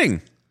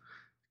defending.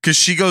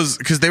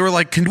 Because they were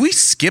like, can we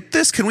skip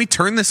this? Can we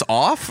turn this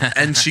off?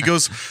 And she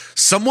goes,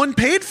 someone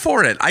paid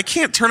for it. I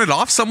can't turn it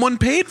off. Someone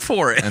paid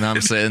for it. And I'm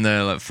sitting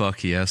there like,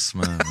 fuck yes,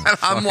 man.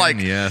 I'm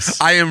like,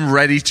 yes. I am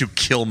ready to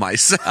kill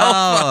myself.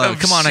 Oh, of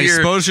come on! sheer-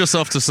 Expose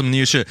yourself to some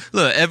new shit.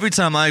 Look, every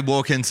time I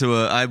walk into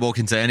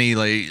any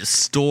like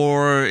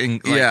store, any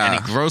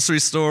grocery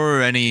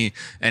store, any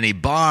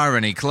bar,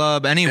 any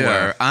club,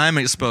 anywhere, I'm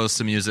exposed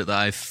to music that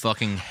I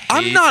fucking hate.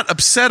 I'm not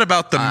upset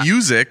about the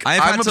music. I've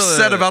I'm had to-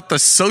 upset about the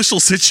social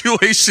situation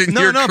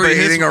you're but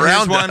creating here's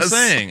around what us. I'm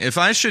saying. If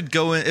I should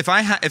go in, if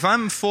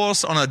I'm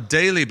forced on a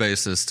daily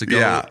basis to go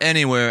Yeah.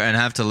 anywhere and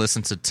have to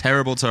listen to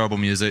terrible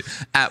music,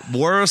 at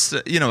worst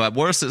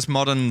it's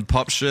modern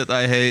pop shit that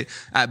I hate.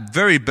 At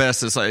very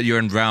best, it's like you're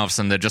in Ralph's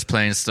and they're just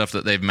playing stuff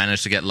that they've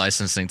managed to get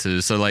licensing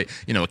to. So like,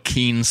 a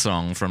Keen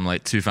song from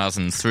like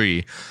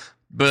 2003.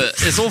 But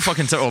it's all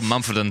fucking terrible.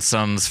 Mumford &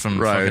 Sons from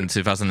fucking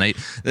 2008.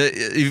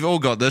 You've all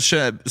got this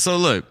shit. So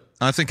look,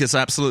 I think it's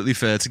absolutely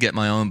fair to get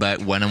my own back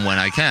when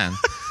I can.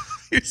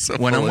 You're so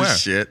When full and of where?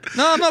 shit.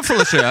 No, I'm not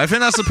full of shit. I think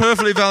that's a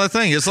perfectly valid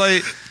thing. It's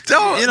like,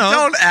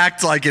 Don't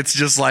act like it's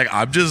just like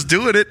I'm just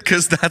doing it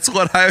because that's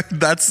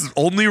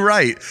only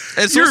right.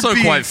 It's also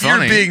quite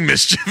funny. You're being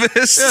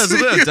mischievous. Yeah, there's a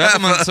bit of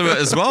devilment to it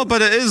as well,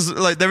 but it is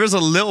like there is a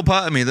little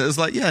part of me that is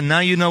like, yeah, now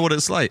you know what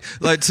it's like.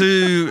 Like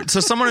to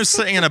someone who's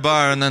sitting in a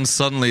bar and then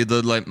suddenly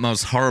the like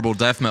most horrible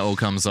death metal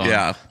comes on.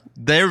 Yeah.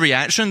 Their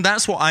reaction,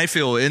 that's what I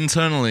feel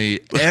internally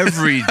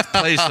every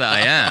place that I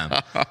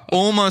am.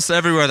 Almost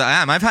everywhere that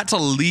I am. I've had to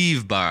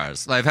leave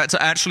bars. I've had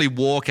to actually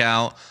walk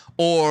out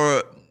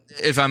or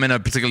if I'm in a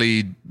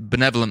particularly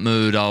benevolent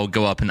mood, I'll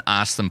go up and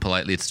ask them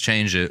politely to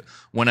change it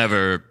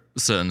whenever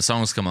certain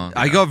songs come on.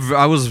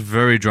 I was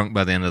very drunk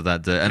by the end of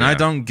that day, and I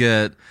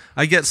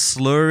get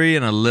slurry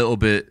and a little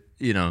bit,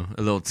 a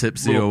little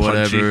tipsy or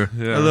whatever,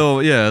 a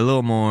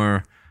little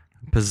more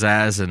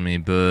pizzazz in me,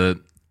 but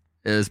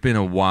it's been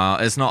a while.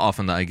 It's not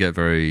often that I get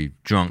very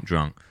drunk.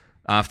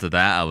 After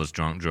that, I was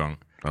drunk.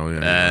 Oh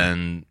yeah,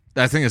 and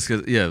I think it's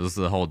because it was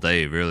the whole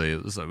day. Really,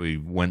 it was like we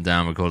went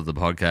down, recorded the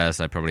podcast.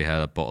 I probably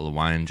had a bottle of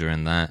wine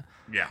during that.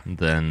 Yeah. And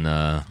then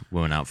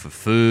we went out for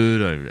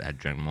food. I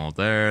drank more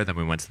there. Then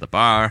we went to the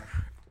bar,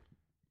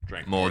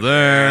 drank more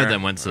there.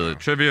 Then went to the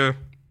trivia,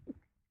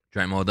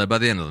 drank more there. By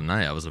the end of the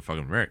night, I was a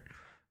fucking wreck.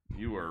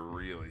 You were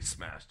really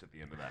smashed at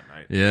the end of that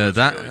night.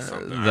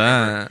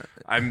 Yeah,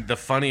 I'm the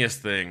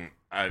funniest thing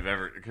I've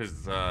ever,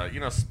 because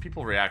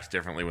people react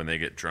differently when they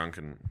get drunk,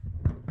 and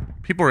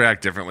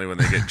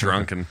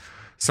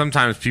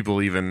sometimes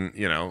people even,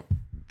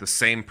 the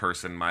same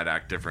person might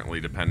act differently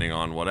depending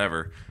on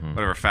whatever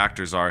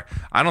factors are.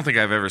 I don't think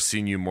I've ever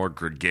seen you more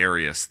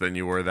gregarious than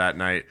you were that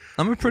night.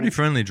 I'm a pretty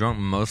friendly drunk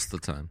most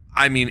of the time.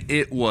 I mean,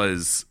 it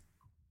was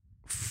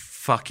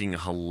fucking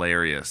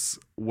hilarious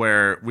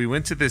where we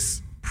went to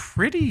this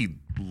pretty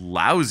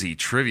lousy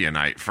trivia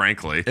night,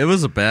 frankly. It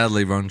was a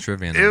badly run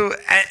trivia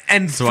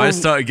night. So I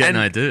started getting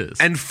ideas.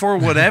 And for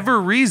whatever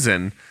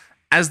reason,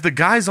 as the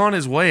guy's on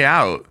his way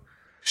out,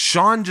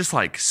 Sean just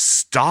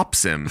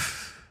stops him.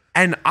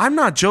 And I'm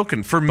not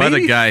joking. By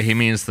the guy, he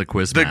means the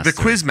quizmaster. The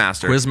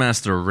quizmaster.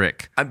 Quizmaster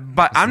Rick.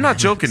 But I'm not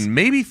joking.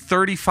 Maybe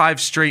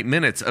 35 straight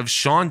minutes of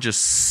Sean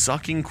just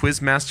sucking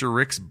Quizmaster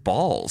Rick's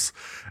balls.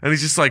 And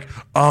he's just like,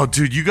 "Oh,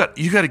 dude, you got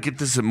to get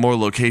this at more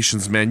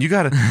locations, man. You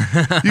got to.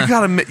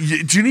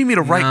 Do you need me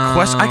to write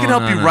questions? I can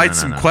help you write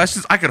some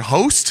questions. I could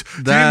host.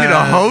 Do you need me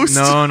to host?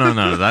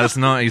 No. That's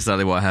not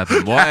exactly what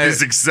happened. That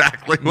is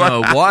exactly what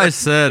happened. What I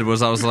said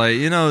was, I was like,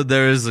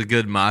 there is a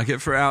good market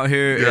for out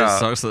here. Yeah. It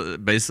sucks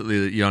that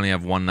basically you only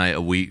have one night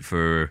a week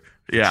for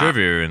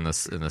trivia in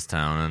this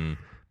town,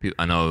 and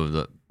I know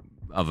that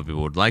other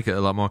people would like it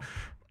a lot more.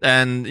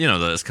 And,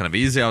 that it's kind of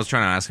easy. I was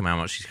trying to ask him how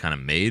much he kind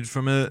of made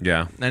from it.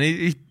 Yeah. And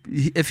he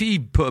if he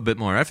put a bit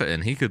more effort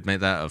in, he could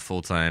make that a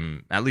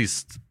full-time, at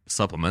least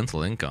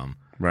supplemental income.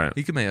 Right.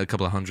 He could make a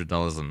couple of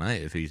 $100 a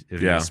night if he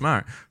was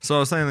smart. So I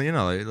was saying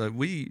that, like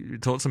we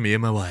talked to me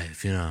and my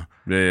wife, Yeah.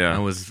 I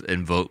always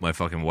invoke my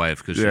fucking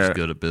wife because she's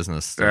good at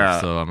business stuff. Yeah.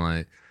 So I'm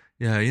like,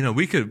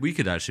 we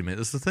could actually make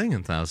this a thing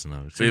in Thousand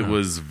Oaks. It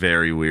was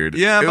very weird.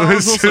 Yeah, but I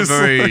was also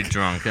very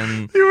drunk,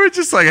 and you were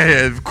just like,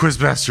 "Hey,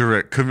 Quizmaster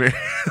Rick, come here."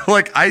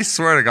 I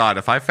swear to God,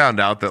 if I found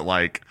out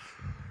that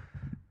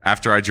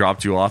after I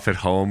dropped you off at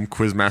home,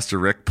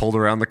 Quizmaster Rick pulled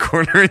around the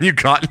corner and you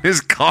got in his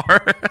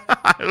car,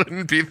 I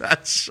wouldn't be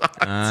that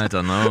shocked. I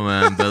don't know,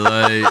 man,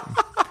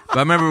 but But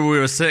I remember we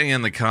were sitting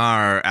in the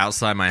car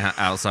outside my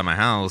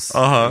house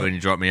when you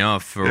dropped me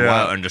off for a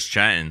while and just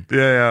chatting.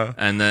 Yeah.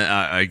 And then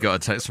I got a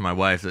text from my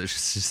wife that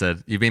she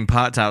said, "You've been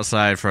parked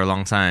outside for a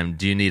long time.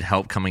 Do you need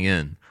help coming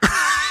in?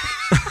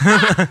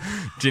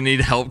 Do you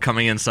need help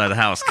coming inside the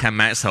house? Can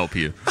Max help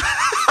you?"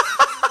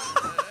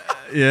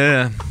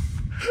 Yeah.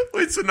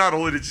 Wait, so not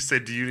only did she say,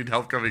 "Do you need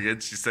help coming in?"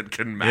 She said,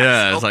 "Can Max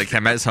help it's like,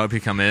 "Can Max help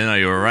you come in? Are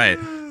you all right?"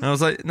 And I was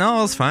like, "No,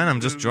 I was fine.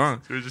 I'm just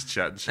drunk." We were just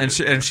chatting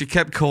shit. And she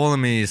kept calling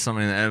me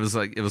something. And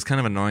it was kind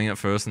of annoying at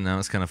first, and now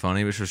it's kind of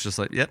funny, which was just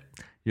like, "Yep,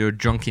 you're a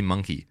drunky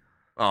monkey."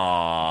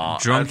 Aww.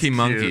 Drunky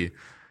monkey. Cute.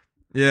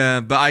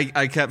 Yeah, but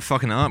I kept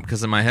fucking up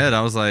because in my head,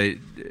 I was like,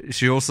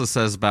 she also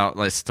says about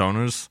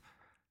stoners.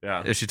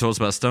 Yeah. If she talks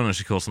about stoners,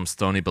 she calls them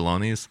stony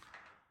balonies.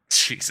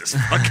 Jesus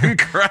fucking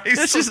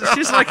Christ. she's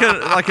like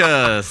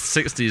a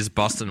 60s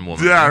Boston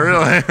woman. Yeah,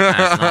 really.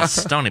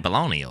 Stony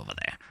baloney over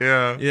there.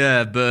 Yeah.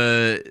 Yeah,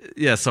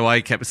 but so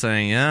I kept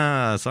saying,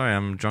 "Yeah, sorry,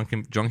 I'm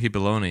drunky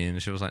baloney," and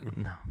she was like,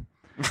 "No."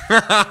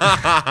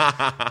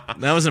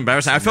 That was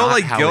embarrassing. I felt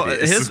like guilt.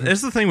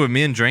 Here's the thing with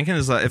me and drinking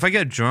is that if I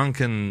get drunk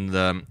and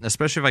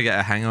especially if I get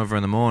a hangover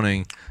in the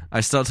morning,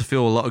 I start to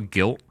feel a lot of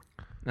guilt.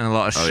 And a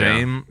lot of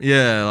shame.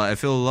 Yeah, I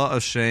feel a lot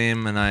of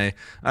shame, and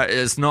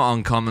it's not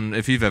uncommon.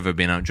 If you've ever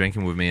been out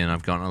drinking with me and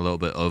I've gotten a little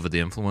bit over the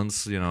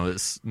influence,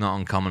 it's not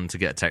uncommon to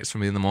get a text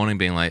from me in the morning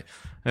being like,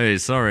 "Hey,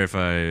 sorry if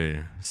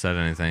I said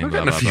anything."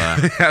 Blah, blah, blah.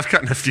 I've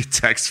gotten a few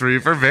texts from you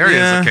for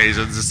various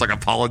occasions, just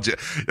apology.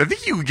 I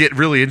think you get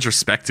really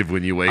introspective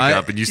when you wake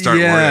up and you start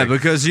worrying. Yeah,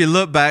 because you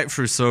look back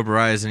through sober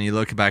eyes and you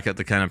look back at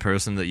the kind of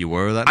person that you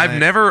were that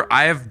night.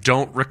 I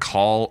don't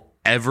recall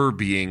ever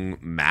being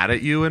mad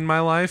at you in my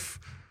life.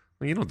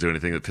 You don't do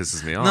anything that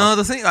pisses me off. No,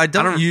 the thing, I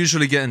don't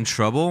usually get in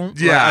trouble.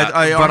 Yeah,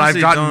 but I've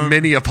gotten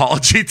many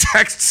apology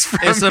texts from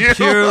you. It's a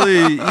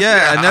purely, and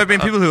there have been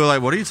people who are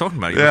like, "What are you talking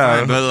about?"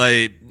 Yeah.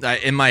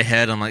 But in my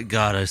head, I'm like,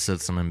 "God, I said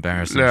some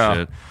embarrassing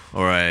shit."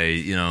 Or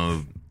I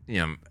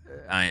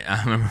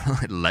remember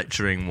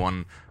lecturing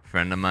one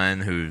friend of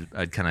mine who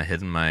I'd kind of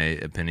hidden my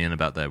opinion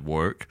about their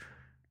work.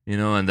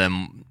 And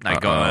then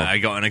I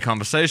got in a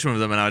conversation with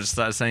them and I just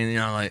started saying,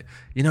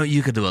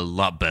 you could do a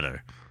lot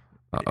better.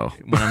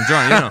 when I'm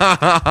drunk.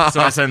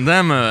 So I sent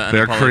them an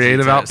their apology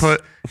creative text.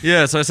 output.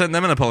 Yeah, so I sent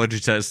them an apology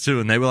text too,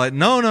 and they were like,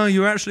 "No,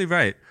 you're actually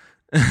right."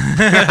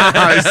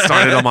 I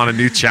started them on a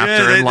new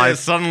chapter in life.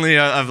 Suddenly,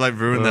 I've like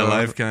ruined their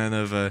life. Kind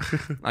of.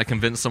 I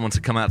convinced someone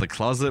to come out of the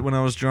closet when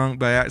I was drunk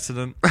by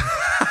accident.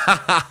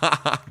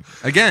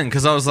 Again,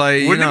 because I was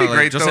like, Wouldn't it be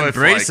great just though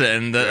embrace if, it.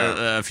 And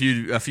a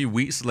few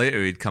weeks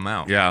later, he'd come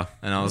out. Yeah,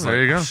 and I was there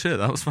like, you go. Oh, shit,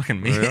 that was fucking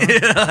me.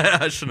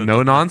 I shouldn't.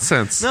 No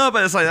nonsense. No,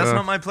 but it's like that's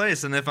not my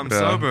place. And if I'm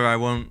sober, I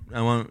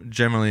won't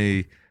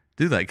generally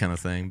do that kind of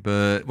thing.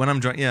 But when I'm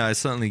drunk, yeah, I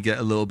certainly get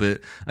a little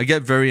bit. I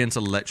get very into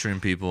lecturing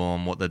people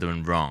on what they're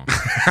doing wrong.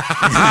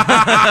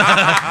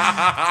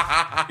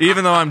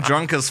 Even though I'm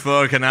drunk as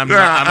fuck and I'm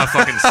a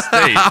fucking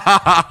state,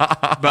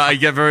 but I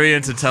get very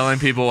into telling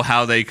people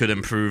how they could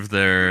improve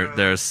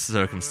their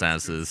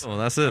circumstances. Well,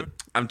 that's it.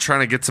 I'm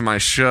trying to get to my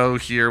show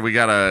here. We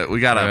got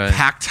a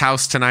packed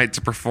house tonight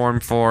to perform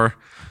for.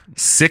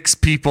 6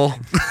 people.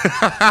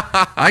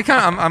 I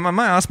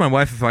might ask my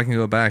wife if I can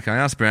go back. I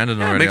asked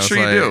Brandon already. Make sure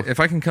you do. If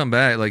I can come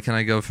back, like, can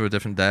I go for a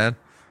different dad?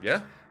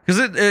 Yeah. Because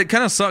it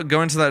kind of sucked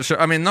going to that show.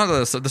 I mean, not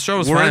the show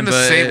was we're fine, in the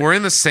but same. We're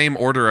in the same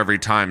order every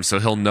time, so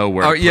he'll know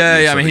where. Oh to put yeah,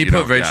 you yeah. so I mean, that he you put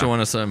don't- Rachel in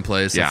a certain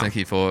place. Yeah. I think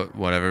he thought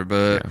whatever,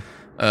 but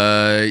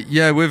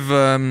yeah, with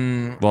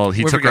Well,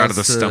 he with took her out of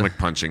the regards to- stomach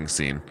punching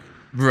scene.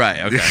 Right.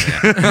 Okay.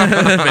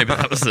 Yeah. Maybe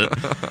that was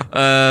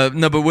it.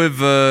 No, but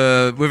with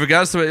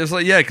regards to it, it's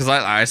like because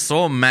I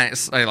saw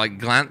Max. I like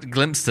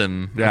glimpsed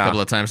him a couple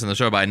of times in the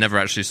show, but I never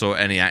actually saw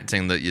any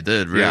acting that you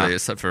did really,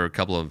 except for a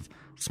couple of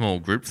small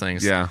group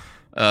things. Yeah.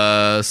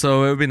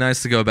 So it would be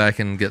nice to go back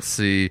and get to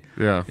see.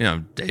 Yeah.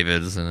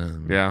 David's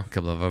and a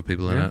couple of other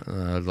people in it.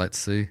 I'd like to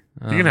see.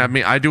 You can have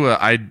me. I do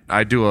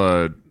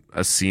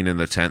a scene in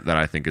the tent that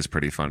I think is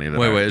pretty funny.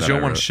 Wait, is your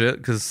one shit?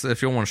 Because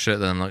if your one shit,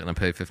 then I'm not going to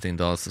pay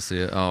 $15 to see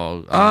it.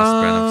 Oh, I'll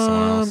ask Brandon for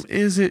someone else.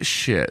 Is it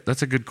shit?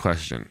 That's a good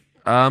question.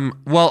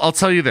 Well, I'll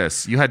tell you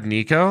this. You had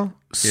Nico,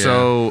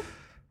 so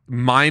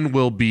mine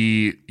will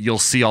be. You'll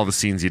see all the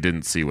scenes you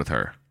didn't see with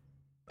her.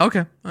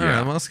 Okay, all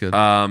right. Well, that's good.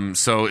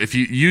 So if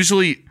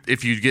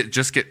you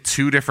just get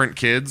 2 different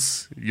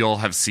kids, you'll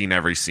have seen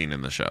every scene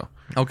in the show.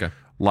 Okay.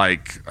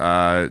 Like,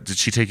 did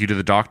she take you to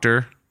the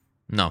doctor?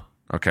 No.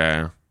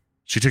 Okay.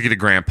 She took you to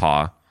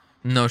Grandpa.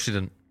 No, she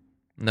didn't.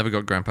 Never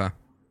got Grandpa.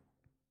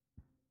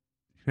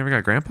 You never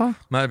got Grandpa?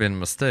 Might have been a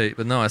mistake,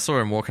 but no, I saw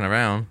him walking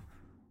around.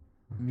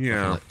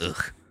 Yeah. Like,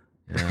 ugh.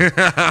 Yeah. No,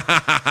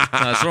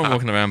 I saw him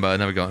walking around, but I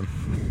never got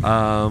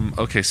him.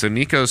 Okay, so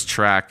Nico's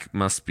track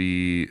must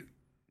be.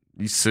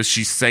 So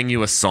she sang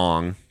you a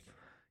song.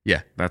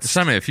 Yeah, That's- she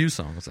sang me a few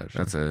songs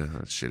actually.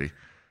 That's shitty.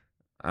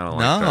 I don't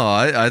like No,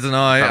 that. I don't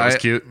know. That was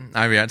cute.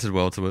 I reacted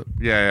well to it.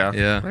 Yeah.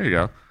 Yeah. There you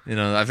go.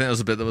 I think it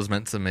was a bit that was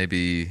meant to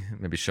maybe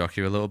shock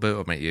you a little bit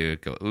or make you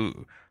go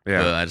ooh.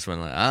 Yeah. But I just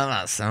went like,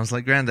 that sounds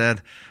like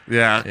Granddad.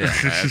 Yeah.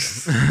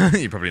 Yeah,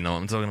 you probably know what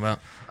I'm talking about.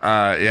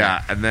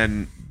 Yeah. And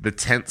then the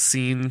tent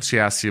scene, she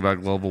asks you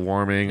about global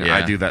warming. Yeah.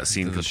 I do that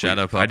scene. The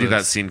shadow I do that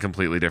puppets. scene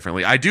completely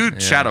differently. I do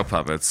shadow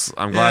puppets.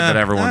 I'm glad that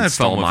everyone I had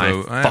stole fun my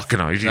with it. fucking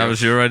idea. That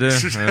was your idea.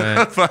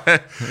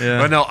 Right.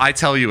 But no, I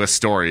tell you a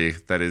story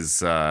that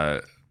is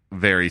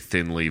very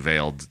thinly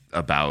veiled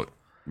about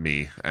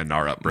me and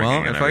our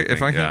upbringing. Well,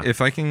 and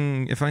if I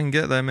can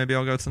get there, maybe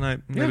I'll go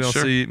tonight. Maybe I'll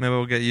sure. see. Maybe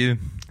I'll get you.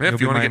 Yeah,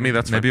 if you want to get me,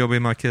 that's maybe fine. you'll be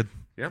my kid.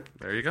 Yep,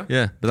 there you go.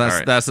 Yeah,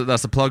 but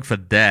that's a plug for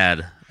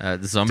Dad. The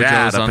Zombie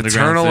Dad, Joe's a Underground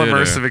paternal Theater.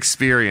 immersive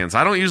experience.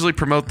 I don't usually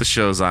promote the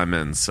shows I'm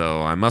in,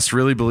 so I must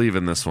really believe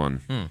in this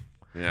one.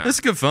 Yeah. It's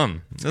good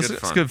fun.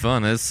 It's good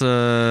fun. It's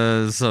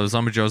so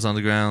Zombie Joe's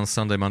Underground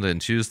Sunday, Monday,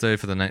 and Tuesday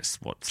for the next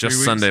 3 Just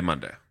weeks? Sunday,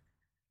 Monday.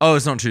 Oh,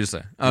 it's not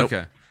Tuesday. Nope.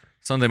 Okay,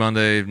 Sunday,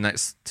 Monday,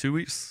 next 2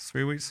 weeks,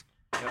 3 weeks.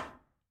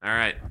 All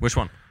right. Which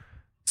one?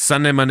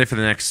 Sunday, Monday for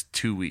the next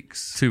 2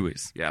 weeks. 2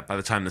 weeks. Yeah, by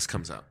the time this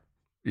comes out.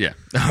 Yeah.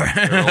 All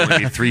right. There will only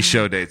be 3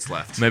 show dates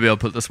left. Maybe I'll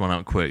put this one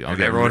out quick. I'll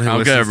get Everyone who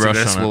I'll get a listens to rush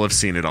this on will it. have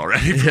seen it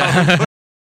already. Yeah.